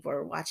 and we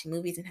were watching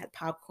movies and had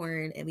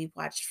popcorn, and we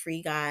watched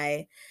Free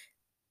Guy.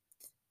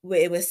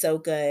 It was so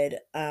good.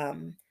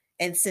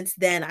 And since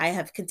then, I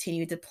have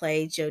continued to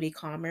play Jodie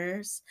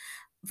Comer's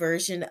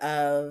version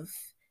of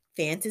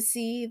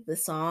Fantasy, the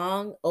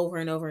song, over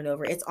and over and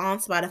over. It's on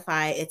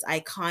Spotify. It's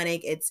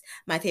iconic. It's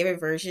my favorite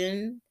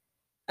version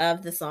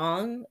of the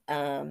song.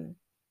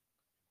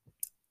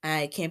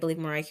 I can't believe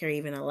Mariah Carey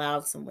even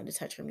allowed someone to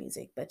touch her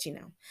music, but you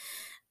know.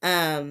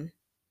 Um,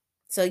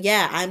 so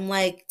yeah, I'm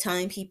like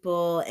telling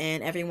people,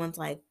 and everyone's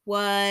like,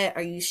 "What?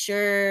 Are you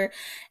sure?"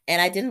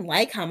 And I didn't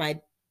like how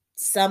my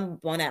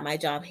someone at my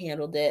job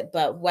handled it,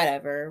 but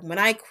whatever. When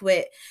I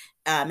quit,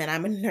 and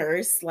I'm a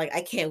nurse, like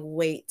I can't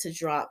wait to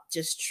drop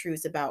just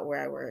truths about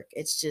where I work.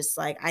 It's just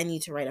like I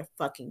need to write a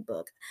fucking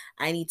book.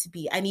 I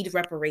need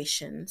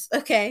reparations.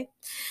 Okay.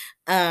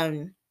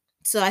 Um,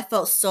 so I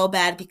felt so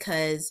bad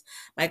because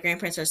my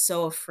grandparents are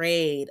so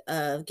afraid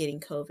of getting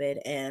COVID.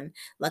 And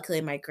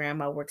luckily, my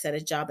grandma works at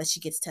a job that she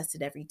gets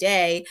tested every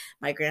day.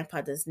 My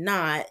grandpa does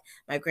not.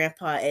 My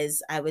grandpa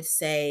is, I would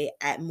say,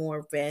 at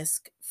more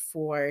risk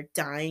for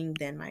dying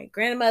than my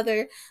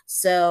grandmother.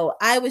 So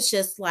I was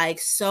just like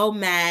so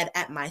mad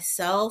at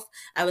myself.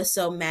 I was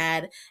so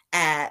mad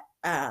at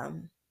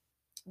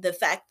the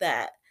fact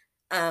that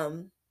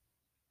um,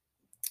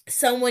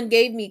 someone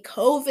gave me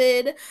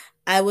COVID.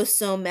 I was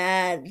so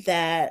mad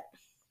that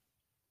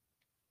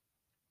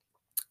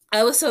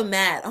I was so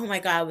mad. Oh my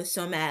god, I was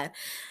so mad.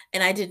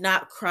 And I did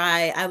not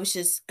cry. I was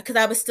just because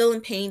I was still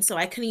in pain, so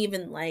I couldn't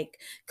even like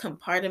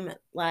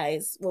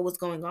compartmentalize what was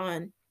going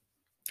on.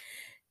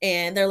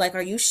 And they're like,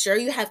 "Are you sure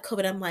you have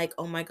COVID?" I'm like,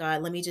 "Oh my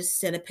god, let me just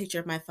send a picture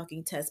of my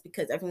fucking test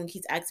because everyone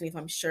keeps asking me if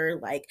I'm sure."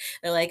 Like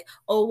they're like,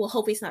 "Oh, well,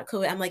 hopefully it's not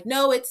COVID." I'm like,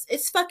 "No,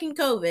 it's fucking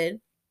COVID."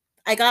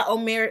 I got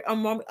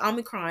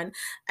Omicron.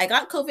 I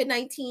got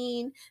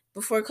COVID-19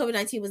 before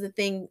COVID-19 was a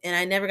thing, and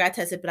I never got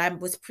tested, but I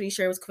was pretty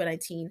sure it was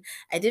COVID-19.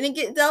 I didn't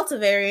get Delta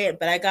variant,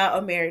 but I got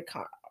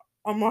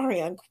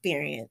Omicron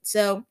variant.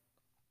 So,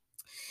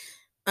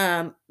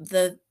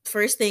 the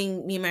first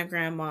thing me and my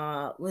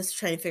grandma was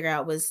trying to figure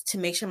out was to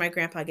make sure my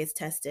grandpa gets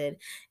tested,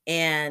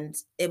 and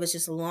it was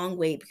just a long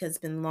wait because it's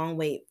been a long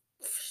wait,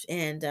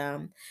 and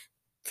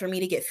for me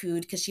to get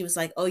food because she was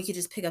like, "Oh, you could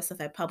just pick up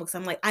stuff at Publix."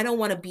 I'm like, I don't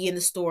want to be in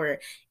the store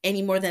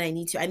any more than I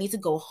need to. I need to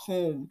go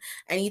home.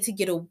 I need to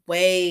get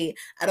away.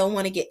 I don't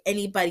want to get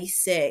anybody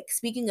sick.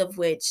 Speaking of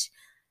which,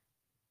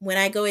 when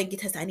I go and get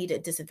tested, I need to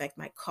disinfect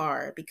my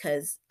car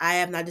because I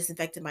have not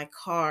disinfected my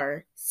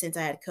car since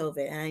I had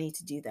COVID, and I need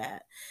to do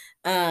that.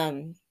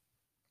 Um,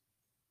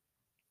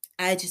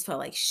 I just felt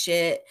like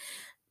shit.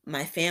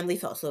 My family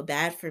felt so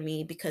bad for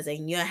me because they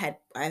knew I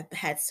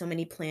had so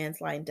many plans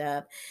lined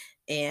up,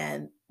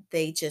 and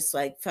they just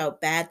like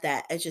felt bad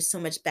that it's just so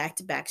much back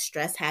to back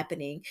stress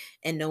happening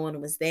and no one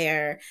was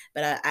there.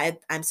 But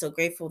I'm so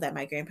grateful that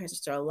my grandparents are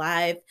still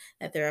alive,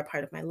 that they're a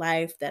part of my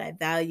life, that I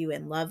value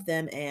and love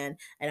them, and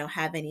I don't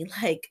have any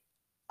like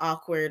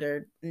awkward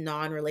or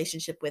non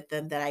relationship with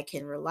them, that I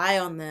can rely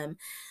on them.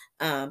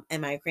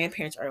 And my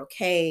grandparents are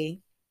okay.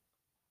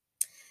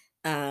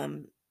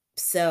 um,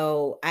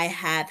 so I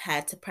have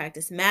had to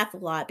practice math a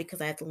lot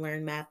because I have to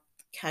learn math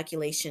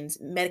calculations,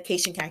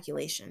 medication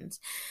calculations.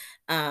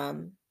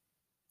 Um,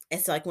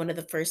 it's like one of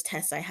the first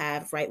tests I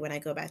have right when I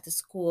go back to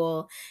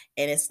school.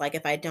 And it's like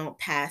if I don't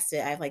pass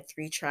it, I have like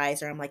 3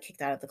 tries or I'm like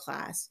kicked out of the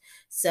class.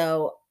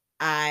 So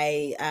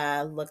I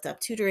looked up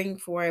tutoring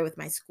for it with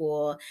my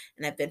school,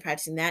 and I've been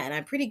practicing that, and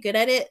I'm pretty good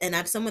at it. And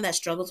I'm someone that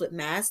struggles with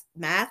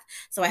math,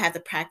 so I have to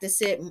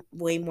practice it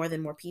way more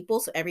than more people.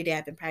 So every day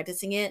I've been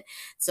practicing it,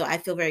 so I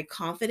feel very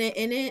confident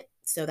in it.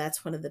 So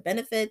that's one of the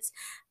benefits.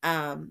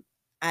 Um,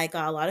 I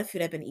got a lot of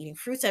food. I've been eating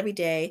fruits every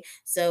day.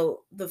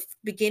 So the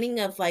beginning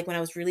of like when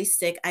I was really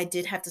sick, I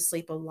did have to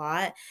sleep a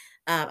lot.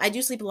 I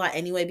do sleep a lot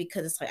anyway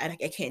because it's like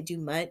I can't do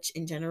much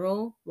in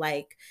general.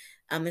 Like,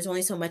 there's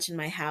only so much in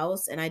my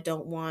house, and I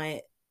don't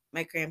want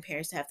my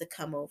grandparents to have to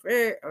come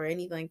over or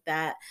anything like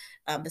that.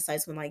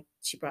 Besides when like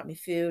she brought me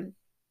food,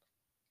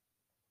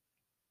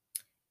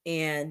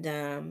 and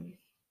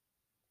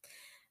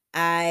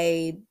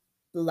I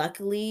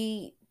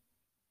luckily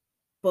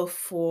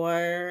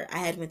before I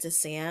had went to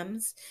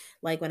Sam's,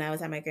 like, when I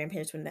was at my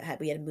grandparents when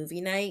we had a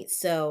movie night,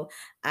 so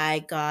I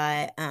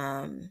got,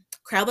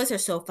 crab legs are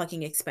so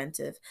fucking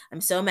expensive. I'm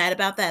so mad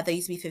about that. They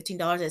used to be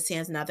 $15 at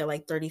Sam's, now they're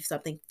like 30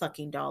 something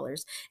fucking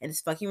dollars, and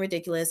it's fucking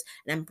ridiculous,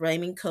 and I'm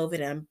blaming COVID,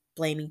 and I'm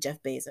blaming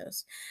Jeff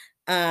Bezos.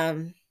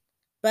 Um,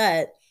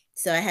 but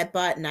so I had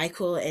bought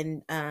NyQuil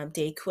and,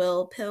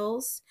 Dayquil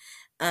pills,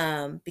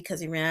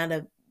 because we ran out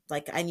of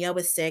like, I knew I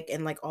was sick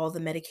and, like, all the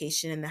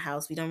medication in the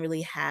house, we don't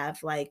really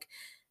have, like,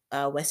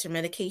 Western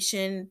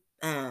medication.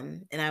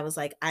 And I was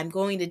like, I'm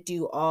going to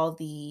do all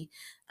the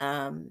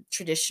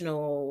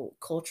traditional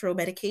cultural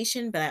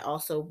medication, but I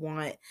also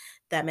want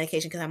that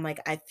medication because I'm like,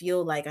 I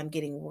feel like I'm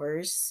getting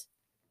worse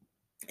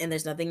and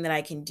there's nothing that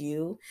I can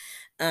do.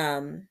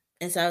 And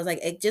so I was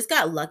like, it just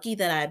got lucky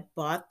that I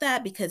bought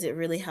that because it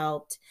really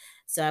helped.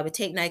 So I would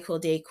take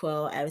NyQuil,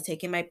 Dayquil. I was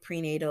taking my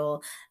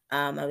prenatal.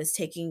 I was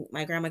taking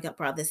my grandma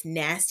brought this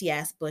nasty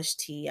ass bush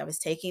tea. I was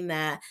taking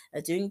that,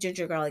 doing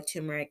ginger garlic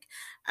turmeric.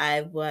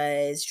 I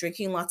was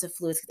drinking lots of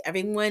fluids.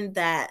 Everyone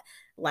that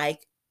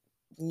like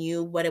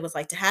knew what it was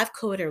like to have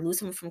COVID or lose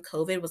someone from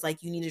COVID was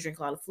like, you need to drink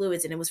a lot of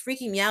fluids. And it was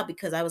freaking me out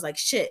because I was like,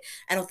 shit,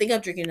 I don't think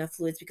I'm drinking enough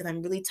fluids because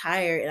I'm really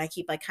tired and I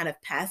keep like kind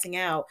of passing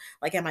out.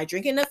 Like, am I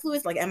drinking enough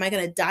fluids? Like, am I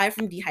going to die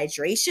from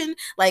dehydration?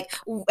 Like,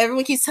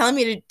 everyone keeps telling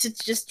me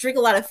to just drink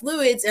a lot of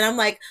fluids. And I'm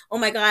like, oh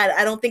my God,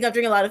 I don't think I'm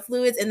drinking a lot of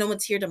fluids and no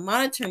one's here to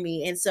monitor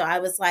me. And so I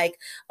was like,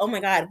 oh my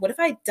God, what if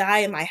I die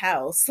in my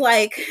house?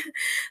 Like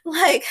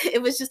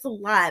it was just a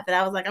lot. But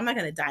I was like, I'm not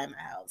going to die in my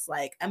house.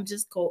 Like, I'm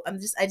just cold.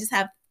 I just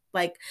have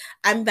like,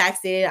 I'm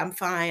vaccinated, I'm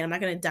fine, I'm not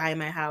gonna die in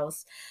my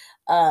house.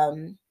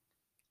 Um,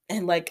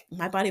 and like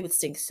my body would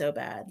stink so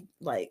bad.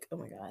 Like, oh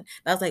my God.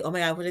 I was like, oh my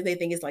God, what do they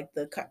think is like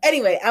the car?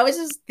 Anyway, I was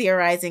just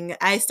theorizing.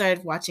 I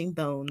started watching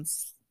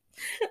Bones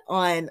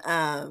on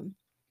I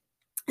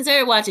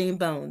started watching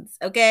Bones,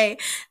 okay?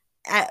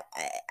 I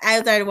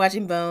started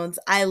watching Bones.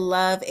 I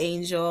love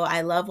Angel.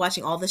 I love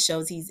watching all the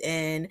shows he's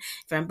in,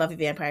 from Buffy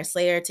Vampire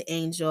Slayer to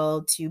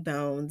Angel to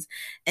Bones.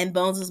 And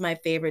Bones was my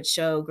favorite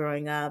show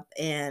growing up.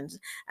 And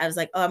I was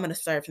like, oh, I'm going to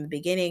start from the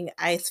beginning.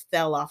 I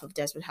fell off of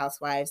Desperate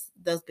Housewives.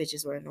 Those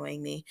bitches were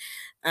annoying me.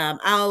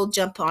 I'll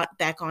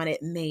back on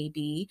it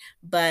maybe,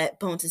 but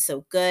Bones is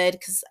so good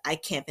because I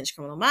can't finish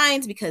Criminal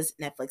Minds because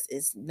Netflix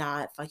is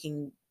not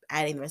fucking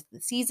adding the rest of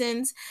the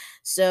seasons.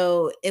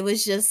 So it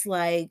was just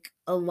like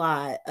a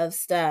lot of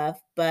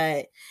stuff.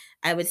 But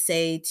I would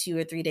say 2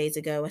 or 3 days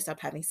ago, I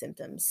stopped having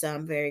symptoms. So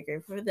I'm very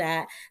grateful for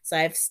that. So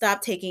I've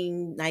stopped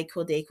taking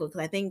NyQuil, DayQuil because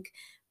I think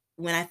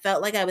when I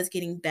felt like I was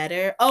getting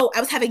better, oh, I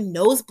was having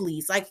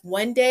nosebleeds. Like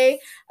one day,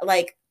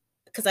 like,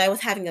 because I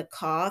was having a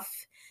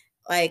cough,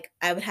 like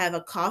I would have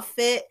a cough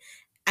fit.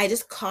 I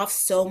just coughed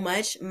so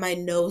much, my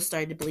nose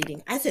started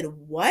bleeding. I said,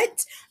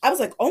 "What?" I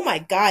was like, "Oh my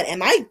God,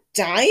 am I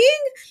dying?"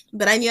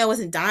 But I knew I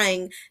wasn't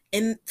dying.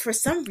 And for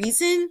some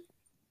reason,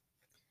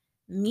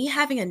 me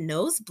having a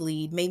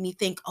nosebleed made me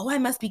think, oh, I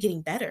must be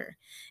getting better.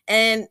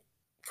 And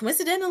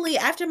coincidentally,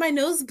 after my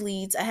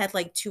nosebleeds, I had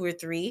like 2 or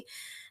 3,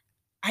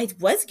 I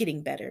was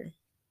getting better.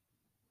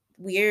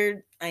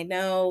 Weird, I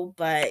know,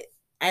 but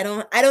I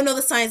don't know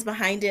the science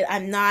behind it.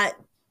 I'm not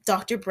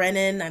Dr.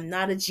 Brennan. I'm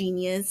not a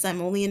genius.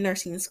 I'm only in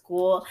nursing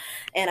school,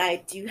 and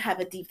I do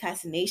have a deep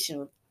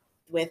fascination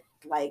with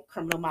like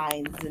Criminal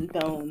Minds and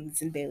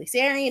Bones and Bailey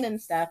Sarian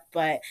and stuff.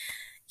 But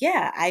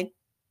yeah, I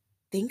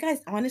think I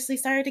honestly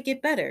started to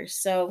get better.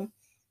 So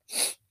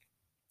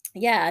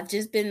yeah, I've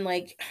just been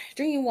like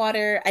drinking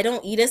water. I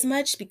don't eat as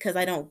much because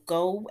I don't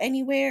go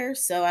anywhere.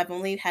 So I've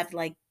only had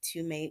like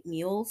two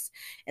meals,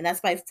 and that's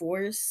by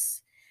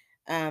force.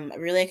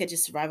 Really, I could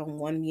just survive on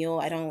one meal.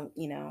 I don't,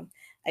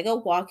 I go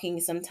walking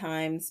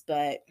sometimes,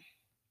 but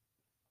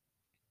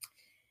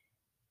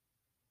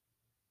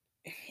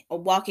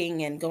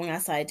walking and going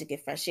outside to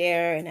get fresh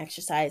air and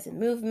exercise and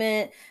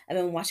movement. I've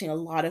been watching a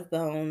lot of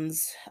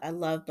Bones. I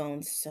love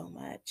Bones so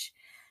much.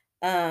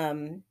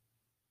 Um,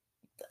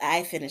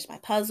 I finished my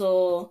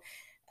puzzle.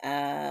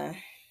 Uh,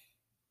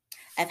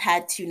 I've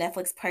had 2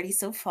 Netflix parties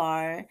so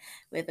far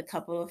with a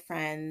couple of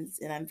friends,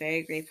 and I'm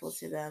very grateful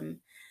to them.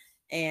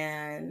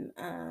 And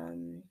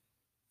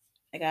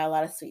I got a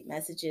lot of sweet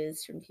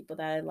messages from people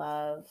that I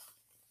love.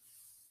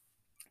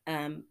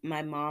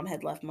 My mom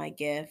had left my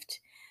gift,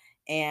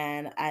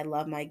 and I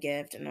love my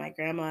gift. And my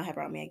grandma had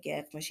brought me a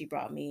gift when she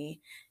brought me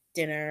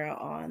dinner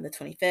on the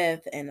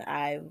 25th, and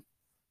I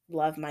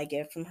love my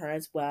gift from her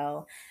as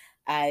well.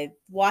 I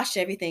washed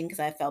everything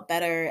because I felt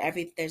better.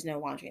 There's no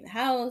laundry in the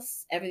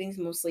house. Everything's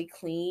mostly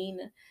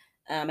clean.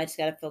 I just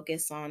gotta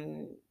focus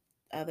on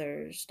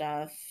other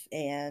stuff,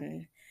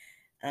 and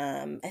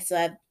I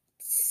still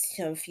have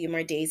a few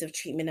more days of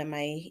treatment of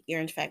my ear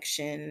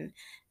infection.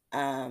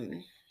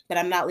 Um, but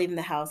I'm not leaving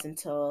the house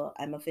until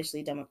I'm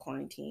officially done with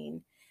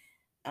quarantine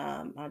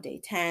on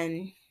day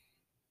 10.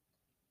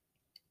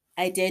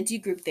 I did do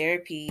group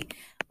therapy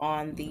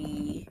on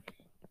the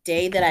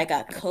day that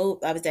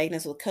I was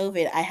diagnosed with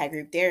COVID. I had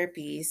group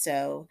therapy,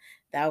 so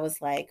that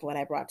was like what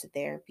I brought to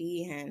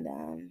therapy,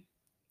 and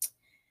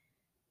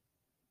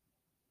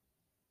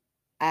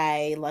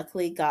I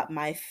luckily got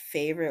my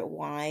favorite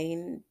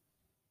wine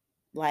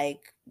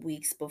like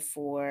weeks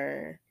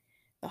before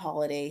the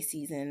holiday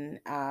season.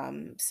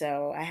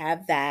 So I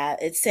have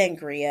that. It's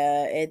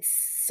sangria. It's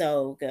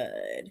so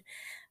good.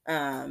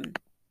 Um,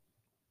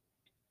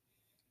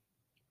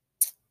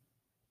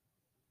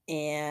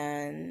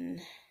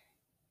 and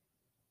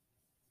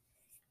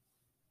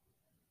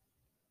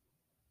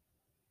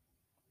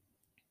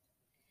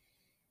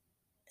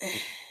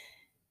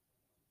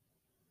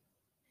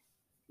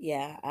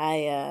yeah,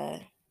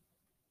 I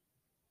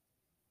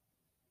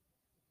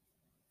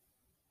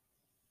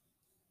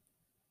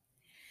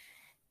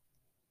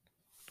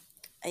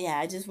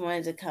just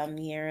wanted to come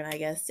here and I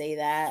guess say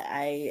that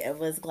I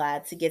was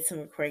glad to get some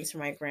recordings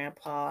from my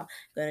grandpa. I'm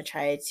gonna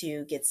try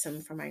to get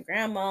some from my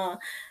grandma.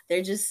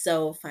 They're just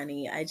so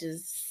funny.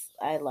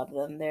 I love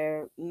them.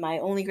 They're my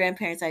only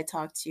grandparents I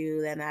talk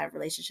to and I have a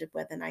relationship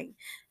with, and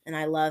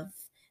I love.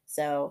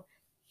 So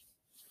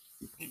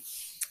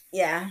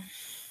yeah.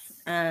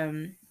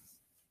 Um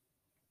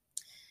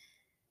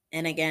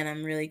and again,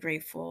 I'm really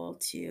grateful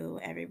to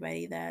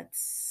everybody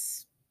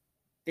that's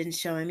been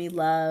showing me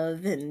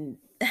love and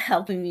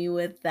helping me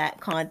with that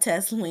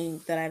contest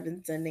link that I've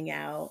been sending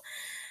out.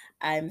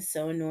 I'm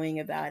so annoying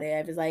about it.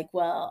 I was like,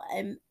 well,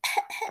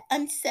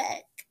 I'm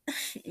sick.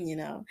 you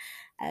know,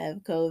 I have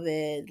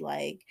COVID.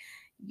 Like,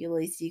 the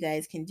least you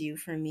guys can do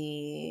for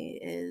me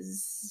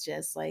is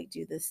just like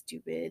do the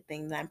stupid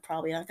thing that I'm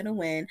probably not gonna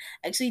win.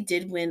 I actually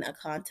did win a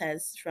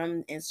contest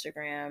from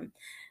Instagram.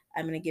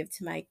 I'm gonna give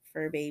to my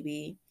fur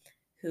baby,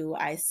 who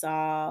I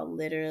saw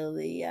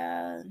literally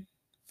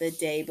the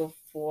day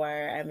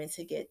before I went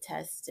to get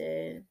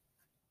tested.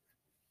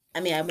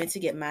 I went to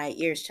get my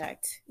ears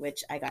checked,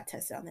 which I got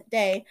tested on that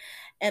day.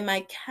 And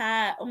my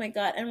cat, oh my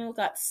God, Emerald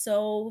got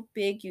so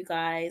big, you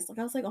guys. Like,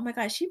 I was like, oh my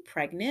God, is she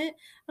pregnant?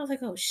 I was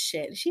like, oh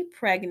shit, is she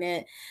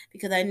pregnant?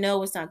 Because I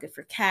know it's not good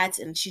for cats,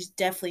 and she's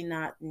definitely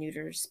not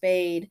neuter or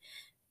spayed.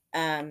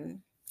 I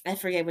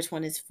forget which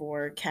one is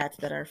for cats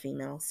that are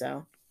female.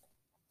 So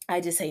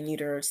I just say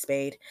neuter or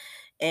spayed.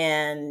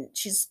 And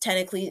she's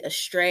technically a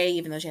stray,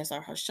 even though she has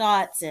all her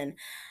shots. And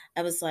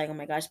I was like, oh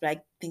my gosh, but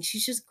I think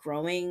she's just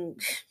growing.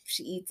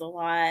 She eats a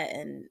lot,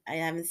 and I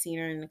haven't seen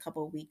her in a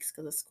couple of weeks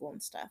because of school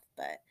and stuff.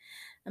 But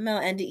I'm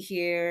gonna end it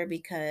here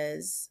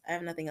because I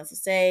have nothing else to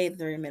say.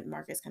 The 30-minute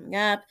mark is coming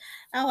up.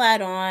 I'll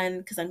add on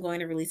because I'm going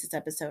to release this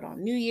episode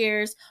on New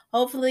Year's.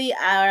 Hopefully,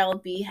 I'll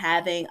be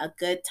having a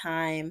good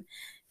time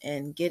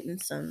and getting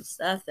some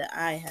stuff that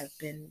I have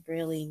been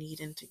really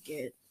needing to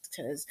get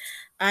because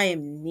I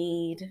am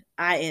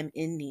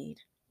in need.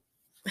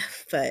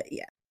 But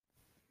yeah.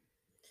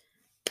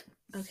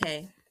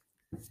 Okay.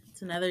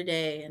 It's another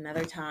day,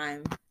 another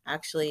time.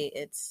 Actually,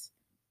 it's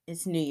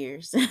New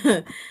Year's.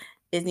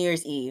 It's New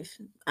Year's Eve.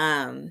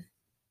 I'm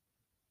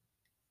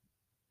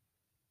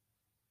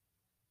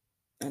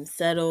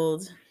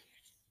settled.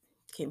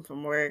 Came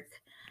from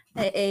work.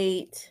 I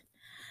ate.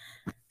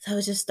 So I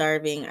was just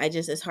starving.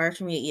 It's hard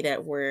for me to eat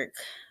at work.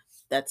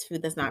 That's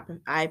food that's not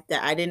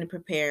that I didn't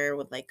prepare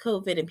with like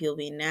COVID and people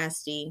being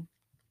nasty.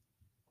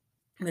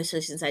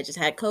 Especially since I just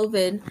had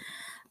COVID.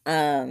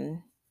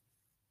 Um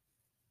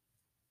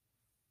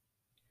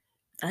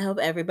I hope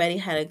everybody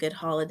had a good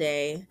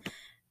holiday.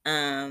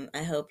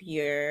 I hope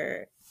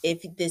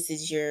if this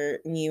is your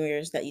New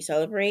Year's that you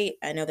celebrate.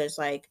 I know there's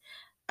like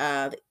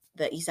the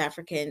East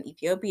African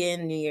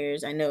Ethiopian New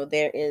Year's. I know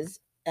there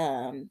is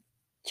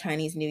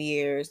Chinese New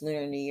Year's,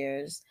 Lunar New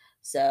Year's.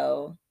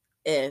 So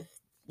if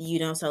you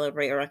don't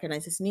celebrate or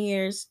recognize this New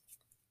Year's,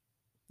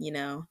 you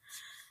know,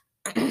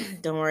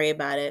 don't worry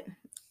about it.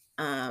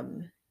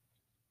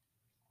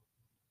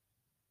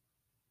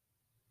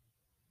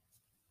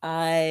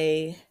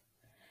 I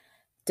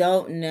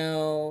don't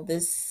know.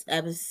 This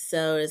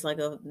episode is like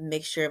a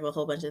mixture of a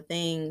whole bunch of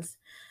things.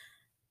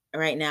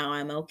 Right now,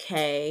 I'm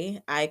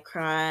okay. I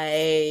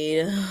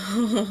cried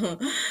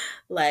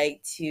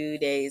like 2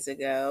 days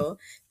ago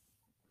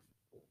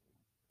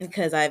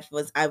because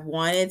I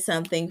wanted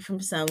something from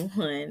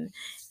someone,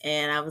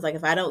 and I was like,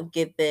 if I don't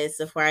get this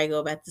before I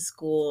go back to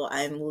school,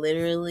 I'm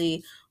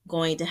literally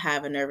going to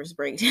have a nervous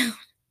breakdown.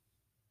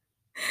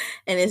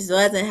 And it still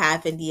hasn't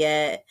happened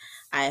yet.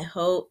 I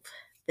hope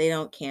they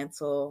don't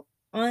cancel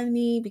on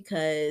me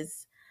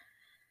because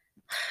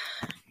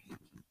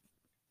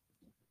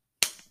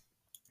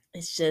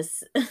it's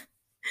just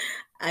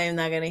I am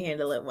not going to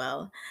handle it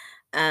well.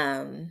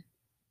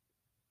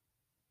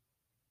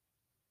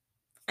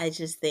 I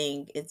just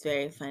think it's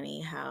very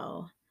funny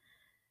how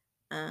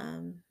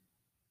um,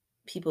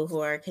 people who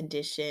are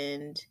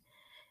conditioned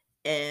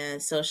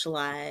and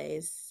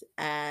socialized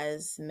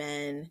as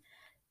men,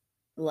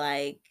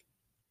 like,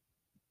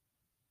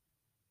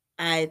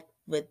 I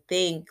would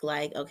think,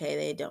 like, okay,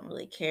 they don't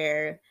really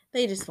care.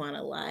 They just want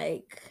to,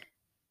 like,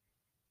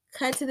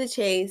 cut to the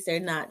chase. They're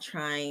not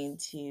trying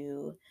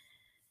to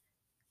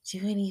do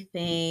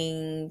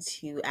anything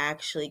to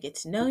actually get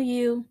to know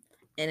you.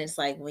 And it's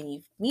like when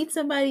you meet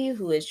somebody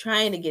who is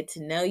trying to get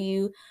to know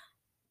you,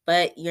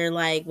 but you're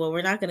like, well,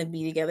 we're not going to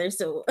be together,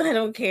 so I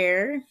don't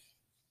care.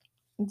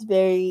 It's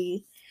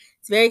very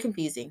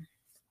confusing.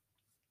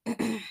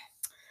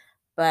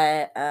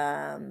 But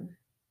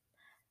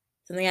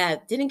something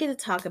I didn't get to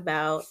talk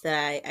about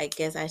that I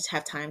guess I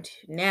have time to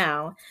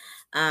now.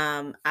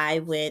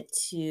 I went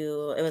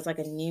to it was like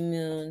a new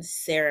moon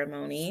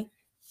ceremony,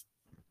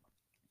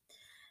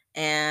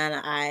 and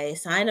I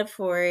signed up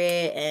for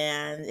it,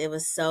 and it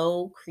was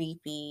so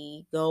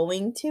creepy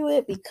going to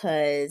it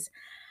because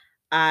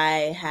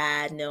I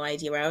had no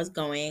idea where I was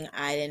going.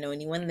 I didn't know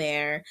anyone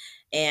there.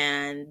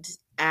 And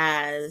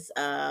as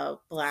a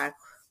Black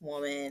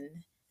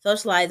woman,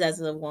 socialized as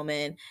a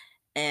woman,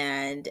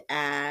 and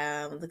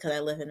because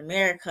I live in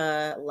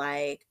America,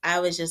 like,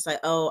 I was just like,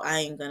 oh, I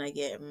am going to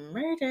get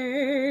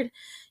murdered.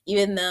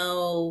 Even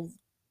though,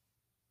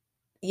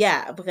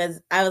 yeah,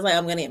 because I was like,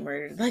 I'm going to get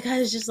murdered. Like, I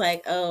was just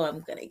like, oh, I'm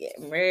going to get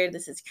murdered.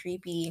 This is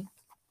creepy.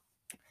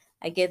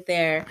 I get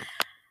there.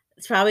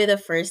 It's probably the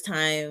first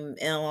time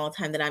in a long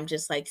time that I'm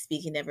just like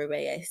speaking to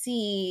everybody I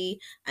see.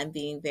 I'm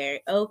being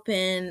very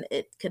open.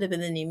 It could have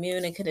been the new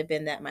moon. It could have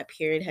been that my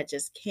period had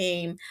just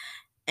came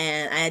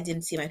and I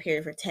didn't see my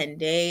period for 10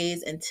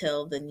 days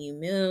until the new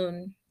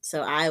moon.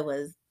 So I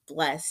was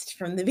blessed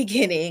from the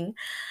beginning.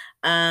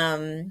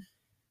 Um,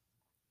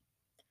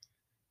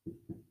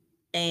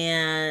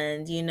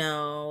 and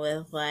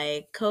with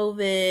like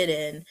COVID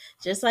and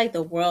just like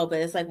the world, but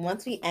it's like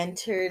once we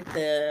entered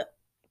the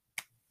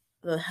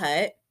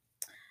hut,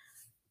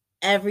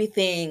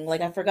 everything, like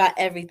I forgot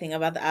everything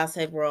about the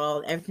outside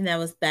world, everything that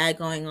was bad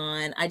going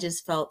on. I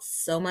just felt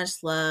so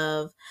much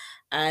love.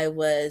 I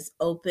was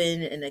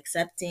open and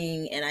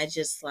accepting, and I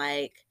just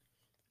like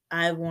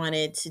I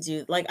wanted to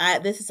do like I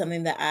this is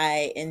something that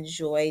I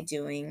enjoy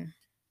doing.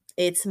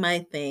 It's my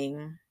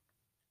thing.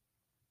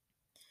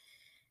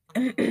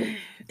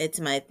 It's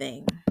my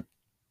thing.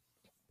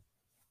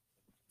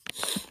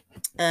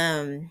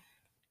 Um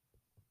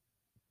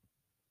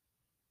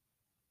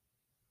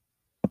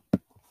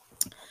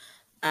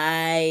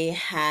I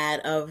had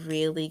a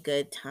really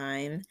good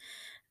time.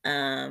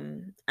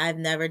 I've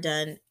never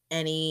done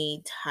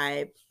any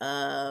type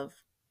of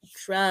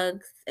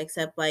drugs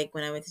except like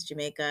when I went to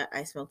Jamaica,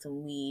 I smoked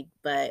some weed,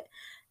 but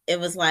it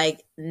was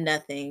like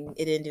nothing.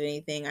 It didn't do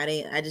anything.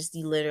 I just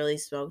literally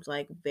smoked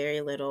like very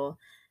little.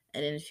 I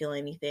didn't feel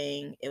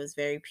anything. It was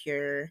very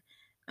pure.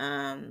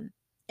 Um,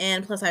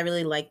 and plus I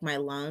really like my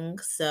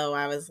lungs, so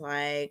I was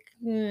like,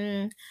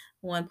 one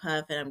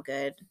puff and I'm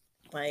good.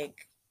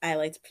 Like I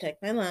like to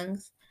protect my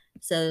lungs.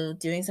 So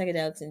doing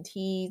psychedelics and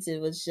teas, it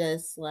was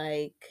just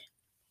like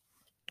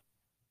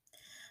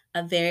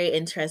a very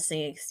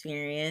interesting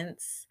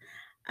experience.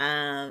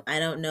 I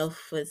don't know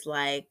if it was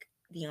like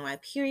being on my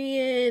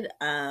period,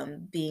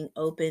 being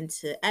open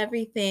to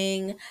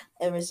everything.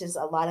 It was just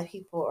a lot of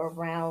people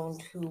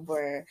around who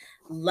were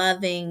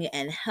loving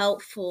and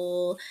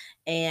helpful,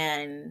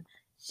 and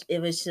it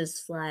was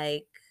just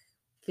like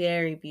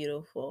very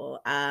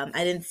beautiful. I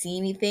didn't see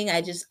anything.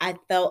 I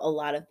felt a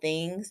lot of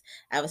things.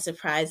 I was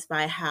surprised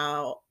by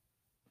how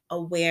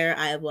aware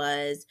I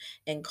was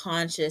and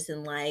conscious,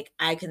 and like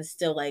I can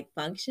still like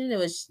function. It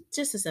was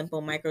just a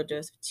simple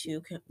microdose of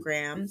 2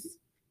 grams,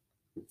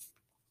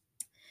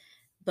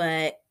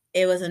 but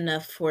it was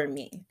enough for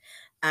me.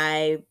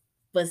 I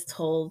was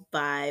told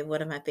by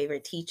one of my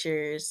favorite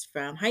teachers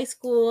from high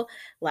school,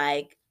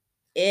 like,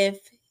 if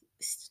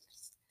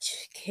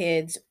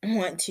kids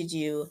want to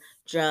do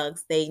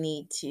drugs, they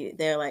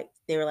were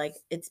like,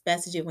 it's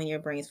best to do it when your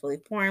brain is fully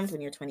formed,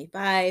 when you're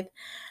 25.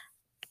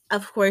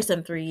 Of course,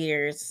 I'm 3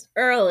 years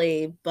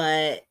early,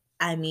 but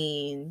I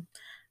mean,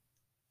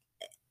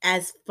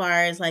 as far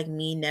as like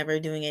me never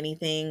doing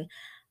anything,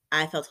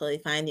 I felt totally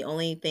fine. The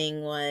only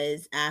thing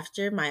was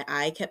after my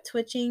eye kept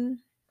twitching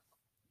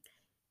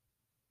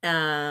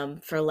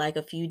for like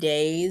a few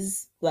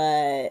days,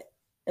 but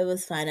it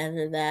was fine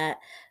after that.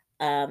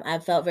 I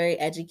felt very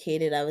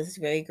educated. I was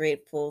very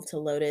grateful to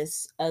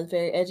Lotus. I was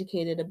very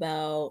educated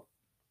about,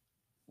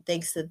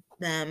 thanks to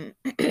them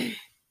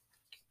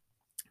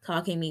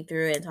talking me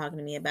through it and talking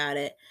to me about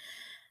it.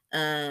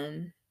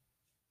 Um,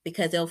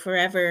 because it'll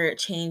forever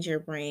change your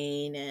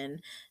brain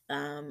and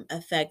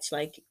affect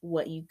like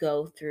what you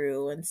go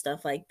through and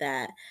stuff like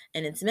that.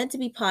 And it's meant to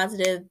be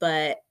positive,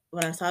 but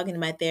when I was talking to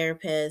my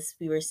therapist,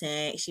 she was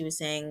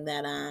saying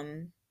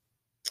that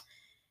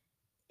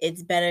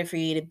it's better for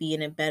you to be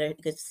in a better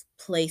good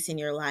place in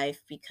your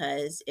life,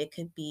 because it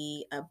could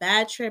be a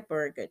bad trip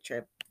or a good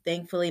trip.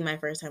 Thankfully, my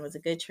first time was a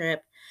good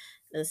trip.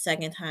 The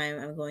second time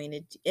I'm going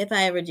to, if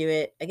I ever do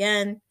it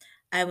again,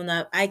 I will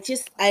not. I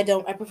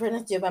prefer not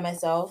to do it by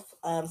myself.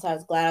 So I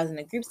was glad I was in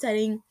a group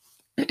setting,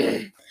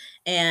 and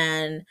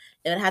it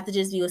would have to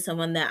just be with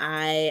someone that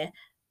I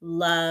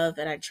love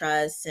and I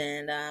trust,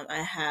 and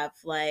I have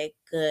like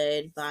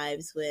good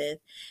vibes with,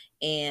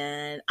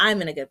 and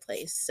I'm in a good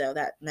place, so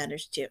that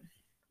matters too.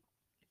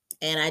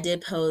 And I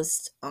did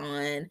post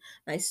on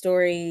my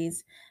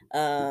stories,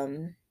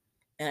 and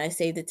I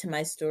saved it to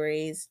my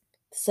stories.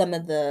 Some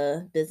of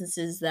the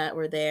businesses that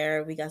were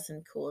there, we got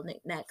some cool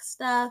knickknack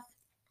stuff.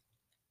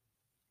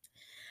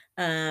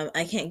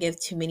 I can't give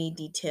too many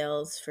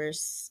details for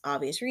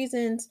obvious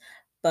reasons,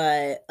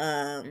 but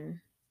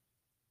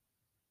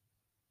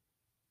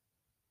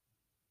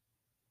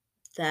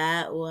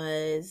that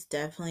was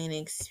definitely an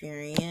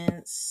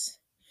experience.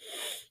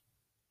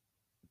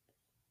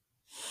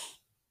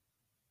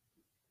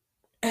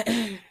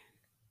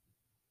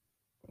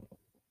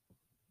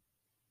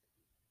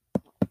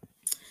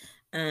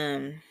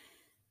 um,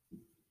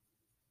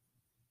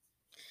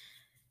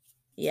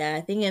 yeah,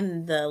 I think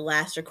in the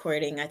last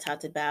recording I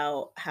talked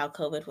about how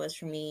COVID was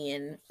for me,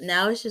 and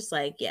now it's just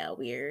like, yeah,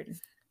 weird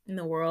in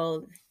the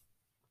world.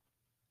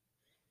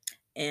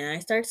 And I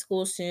start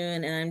school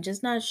soon, and I'm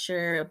just not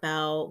sure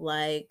about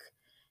like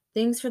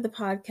things for the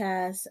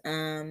podcast.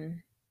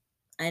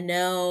 I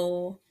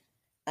know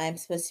I'm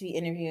supposed to be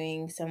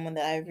interviewing someone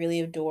that I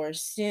really adore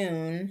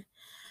soon.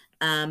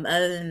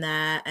 Other than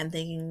that, I'm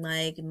thinking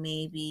like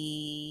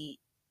maybe,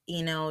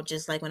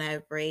 just like when I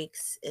have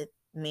breaks, it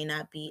may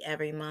not be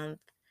every month.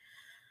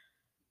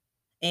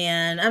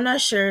 And I'm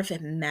not sure if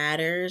it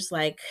matters.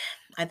 Like,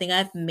 I think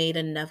I've made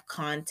enough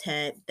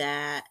content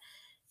that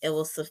it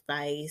will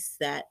suffice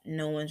that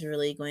no one's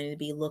really going to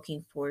be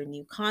looking for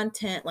new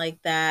content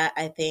like that.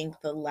 I think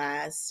the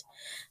last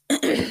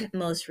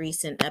most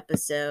recent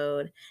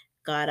episode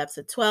got up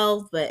to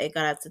 12, but it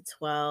got up to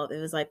 12. It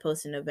was like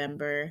posted in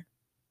November,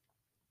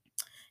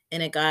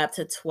 and it got up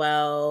to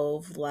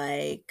 12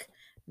 like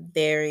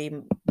very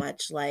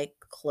much like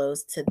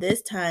close to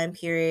this time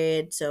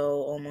period, so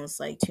almost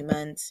like 2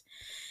 months.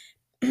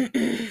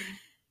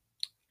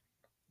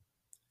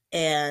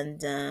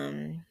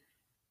 And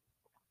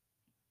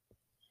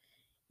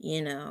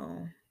you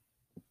know,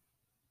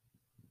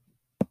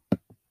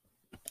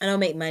 I don't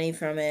make money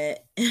from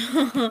it.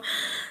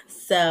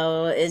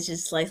 So it's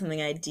just like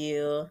something I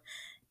do.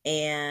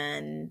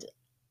 And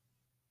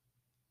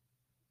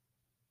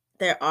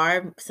there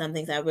are some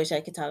things I wish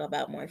I could talk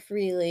about more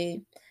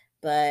freely,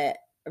 but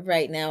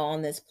right now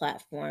on this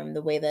platform,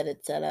 the way that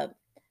it's set up,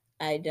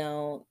 I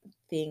don't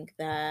think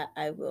that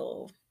I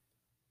will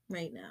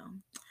right now.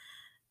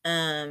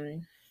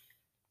 Um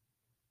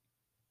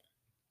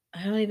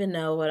I don't even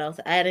know what else.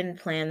 I didn't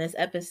plan this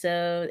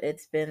episode.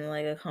 It's been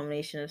like a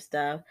combination of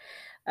stuff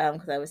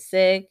because I was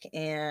sick,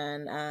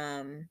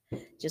 and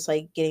just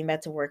like getting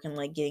back to work and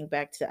like getting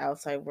back to the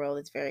outside world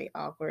is very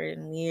awkward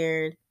and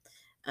weird.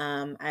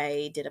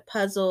 I did a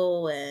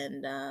puzzle,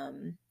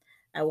 and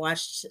I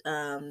watched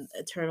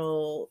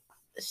Eternal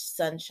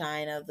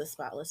Sunshine of the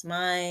Spotless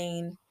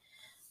Mind.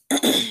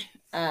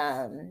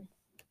 um,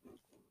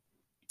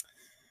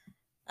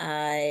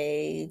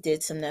 I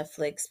did some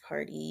Netflix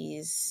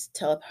parties,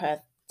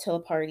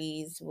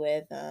 teleparties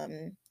with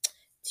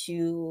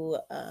two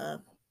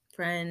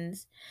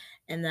friends,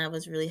 and that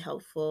was really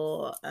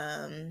helpful.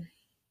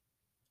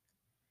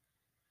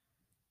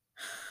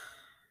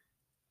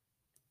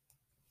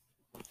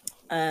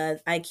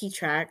 I keep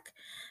track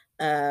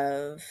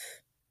of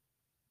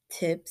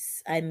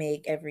tips I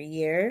make every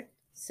year.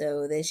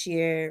 So this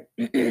year,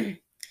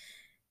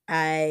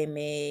 I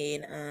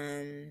made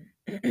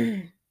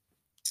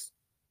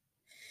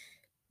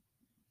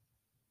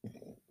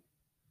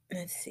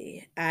let's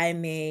see, I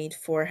made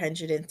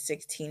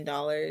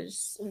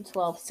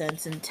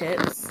 $416.12 in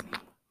tips.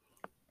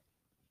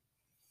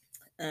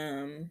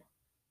 Um,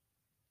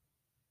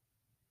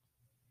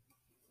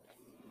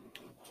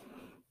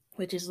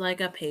 which is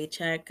like a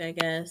paycheck, I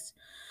guess.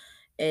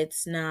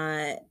 It's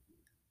not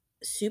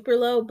super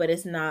low, but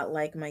it's not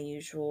like my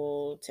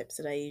usual tips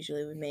that I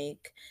usually would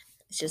make.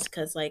 It's just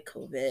because like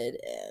COVID,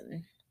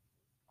 and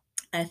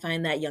I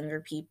find that younger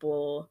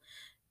people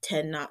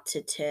tend not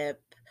to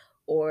tip,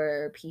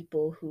 or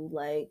people who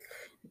like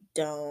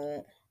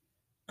don't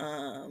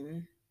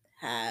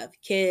have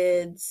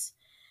kids,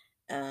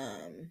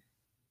 um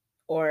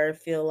or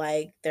feel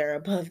like they're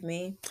above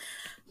me.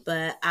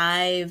 But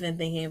I've been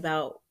thinking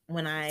about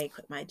when I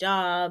quit my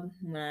job,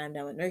 when I'm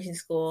done with nursing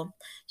school,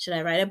 should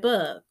I write a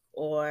book,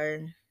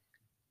 or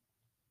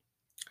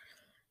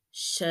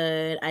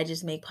should I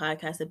just make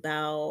podcasts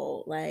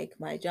about like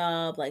my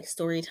job, like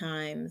story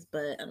times?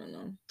 But I don't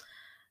know.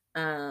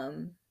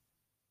 Um,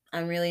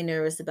 I'm really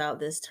nervous about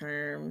this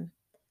term.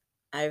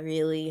 I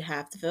really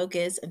have to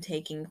focus. I'm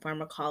taking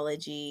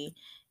pharmacology,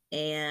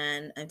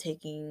 and I'm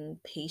taking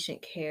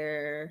patient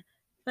care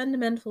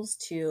fundamentals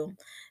too.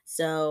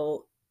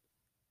 So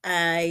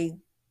I,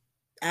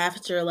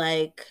 after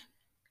like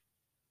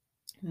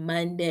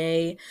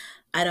Monday,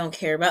 I don't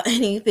care about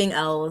anything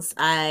else.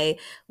 I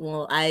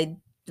will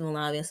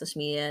not be on social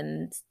media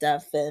and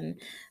stuff, and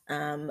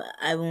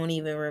I won't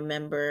even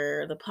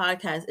remember the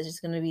podcast. It's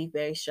just going to be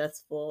very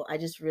stressful. I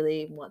just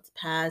really want to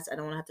pass. I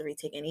don't want to have to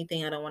retake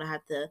anything. I don't want to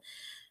have to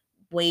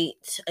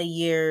wait a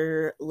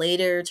year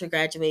later to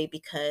graduate,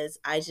 because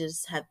I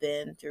just have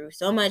been through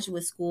so much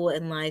with school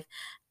and life.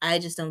 I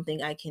just don't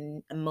think I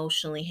can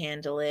emotionally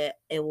handle it.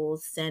 It will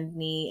send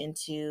me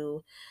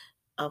into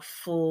a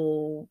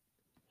full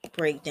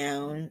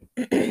breakdown.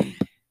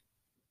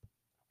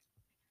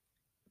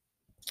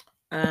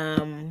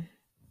 um,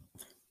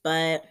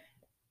 but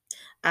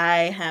I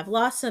have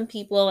lost some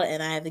people,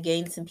 and I have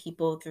gained some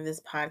people through this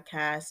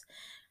podcast,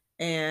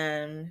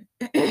 and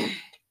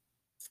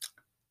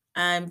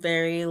I'm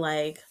very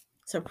like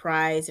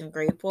surprised and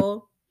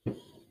grateful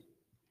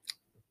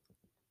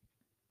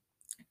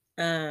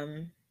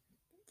um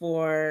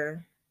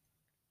for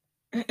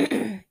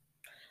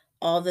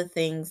all the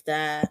things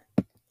that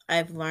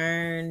I've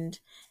learned,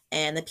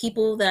 and the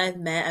people that I've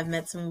met. I've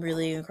met some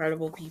really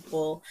incredible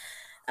people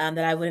that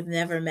I would have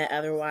never met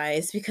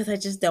otherwise, because I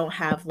just don't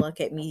have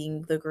luck at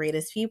meeting the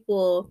greatest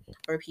people,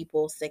 or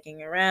people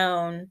sticking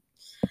around.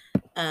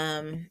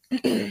 Um,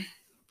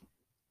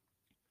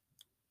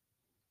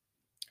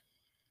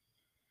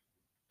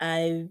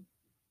 I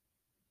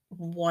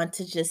want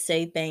to just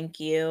say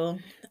thank you.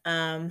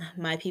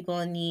 My People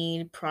in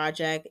Need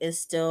project is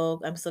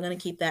still, I'm still going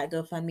to keep that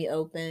GoFundMe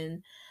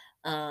open.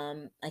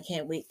 I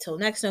can't wait till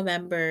next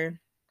November.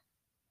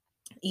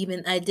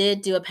 Even I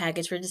did do a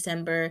package for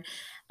December.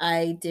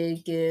 I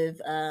did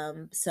give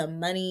some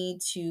money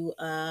to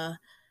a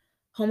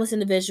homeless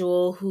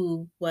individual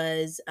who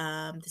was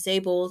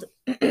disabled,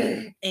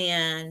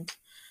 and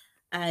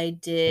I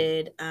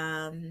did.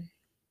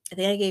 I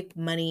think I gave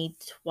money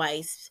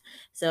twice.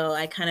 So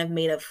I kind of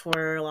made up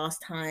for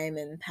lost time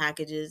and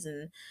packages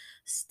and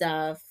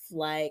stuff.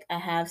 Like I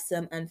have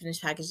some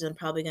unfinished packages I'm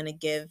probably going to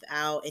give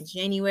out in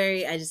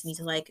January. I just need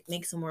to like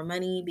make some more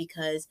money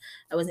because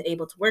I wasn't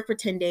able to work for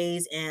 10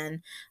 days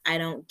and I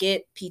don't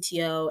get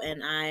PTO,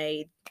 and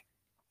I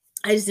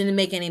just didn't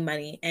make any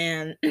money.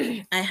 And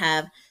I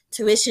have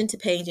tuition to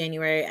pay in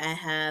January. I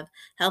have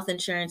health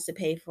insurance to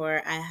pay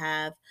for. I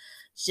have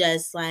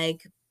just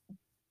like,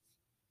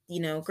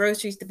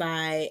 groceries to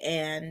buy,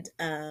 and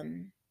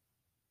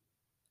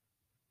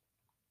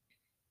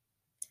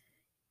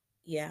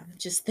yeah,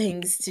 just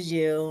things to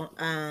do.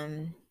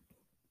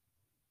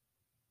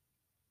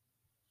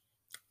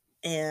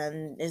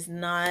 And it's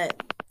not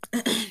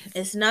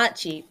it's not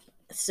cheap.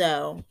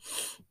 So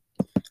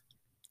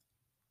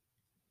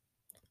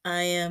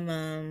I am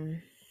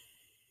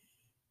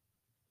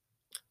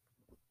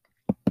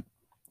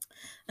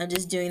I'm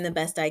just doing the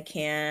best I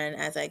can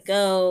as I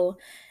go,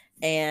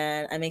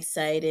 and I'm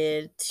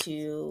excited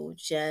to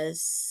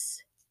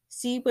just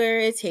see where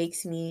it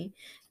takes me,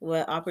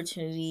 what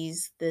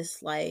opportunities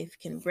this life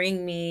can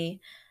bring me.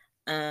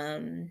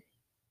 Um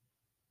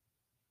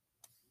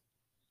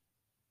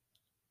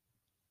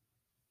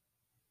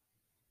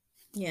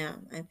yeah,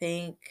 I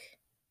think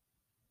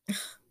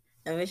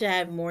I wish I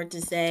had more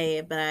to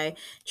say, but I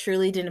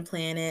truly didn't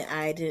plan it.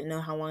 I didn't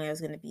know how long I was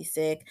going to be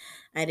sick.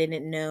 I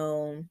didn't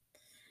know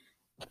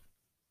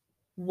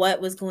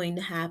what was going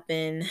to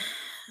happen.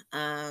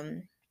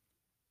 Um,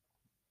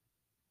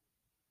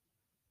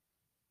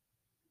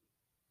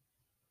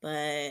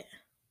 but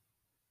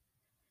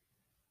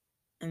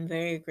I'm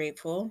very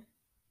grateful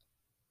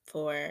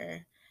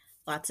for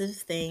lots of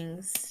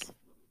things.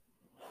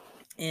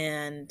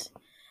 And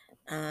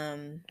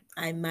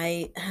I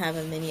might have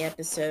a mini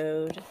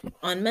episode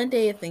on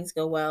Monday if things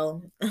go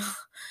well.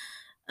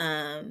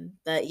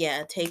 But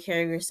yeah, take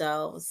care of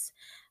yourselves.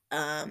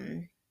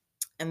 Um,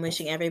 I'm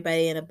wishing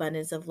everybody an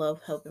abundance of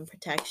love, hope, and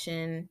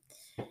protection.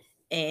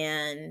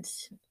 And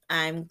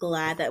I'm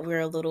glad that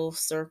we're a little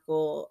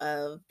circle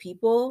of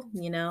people,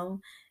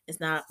 It's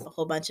not a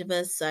whole bunch of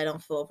us, so I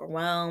don't feel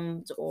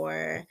overwhelmed,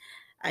 or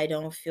I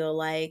don't feel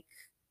like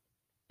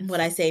what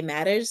I say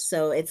matters.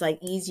 So it's like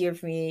easier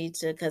for me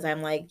to, because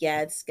I'm like,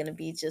 yeah, it's gonna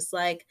be just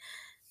like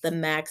the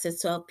max is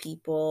 12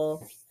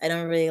 people. I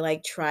don't really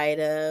like try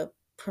to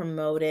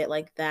promote it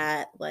like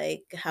that,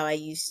 like how I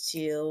used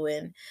to,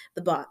 and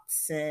the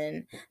bots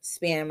and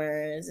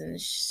spammers and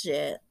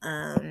shit.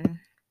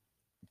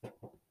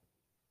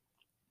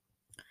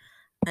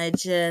 I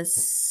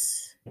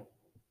just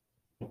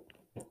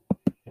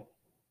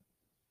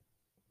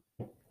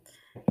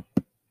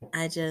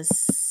I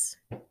just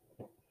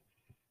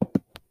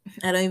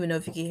I don't even know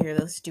if you can hear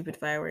those stupid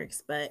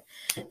fireworks, but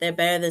they're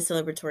better than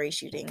celebratory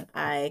shooting.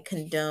 I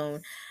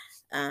condone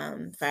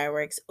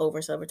fireworks over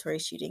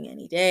celebratory shooting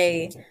any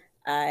day.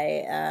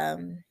 I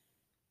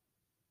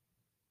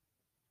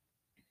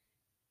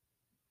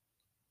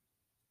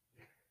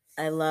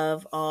I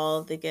love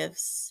all the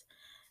gifts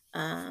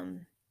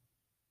um,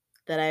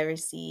 that I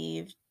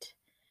received,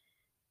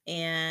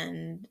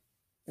 and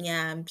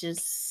yeah, I'm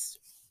just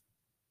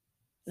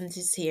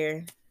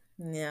here.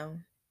 You know,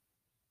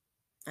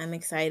 I'm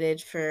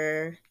excited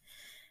for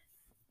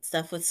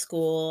stuff with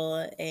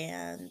school,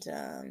 and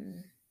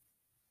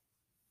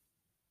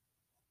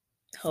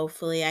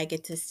hopefully I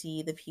get to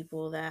see the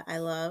people that I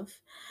love.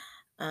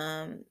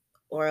 Um,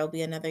 or it'll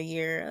be another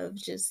year of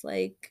just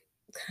like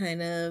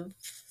kind of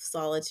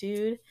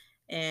solitude.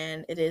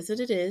 And it is what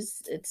it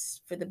is.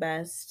 It's for the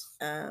best.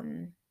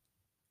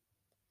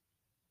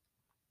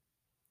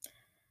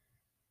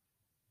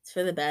 It's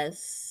for the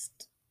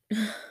best.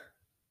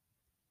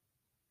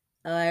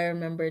 Oh, I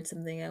remembered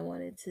something I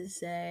wanted to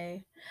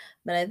say,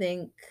 but I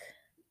think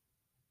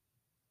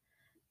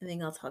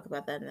I'll talk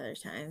about that another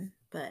time.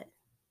 But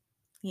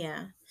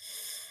yeah.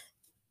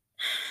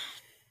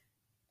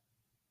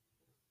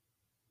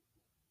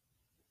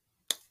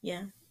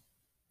 Yeah.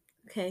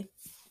 Okay.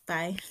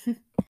 Bye.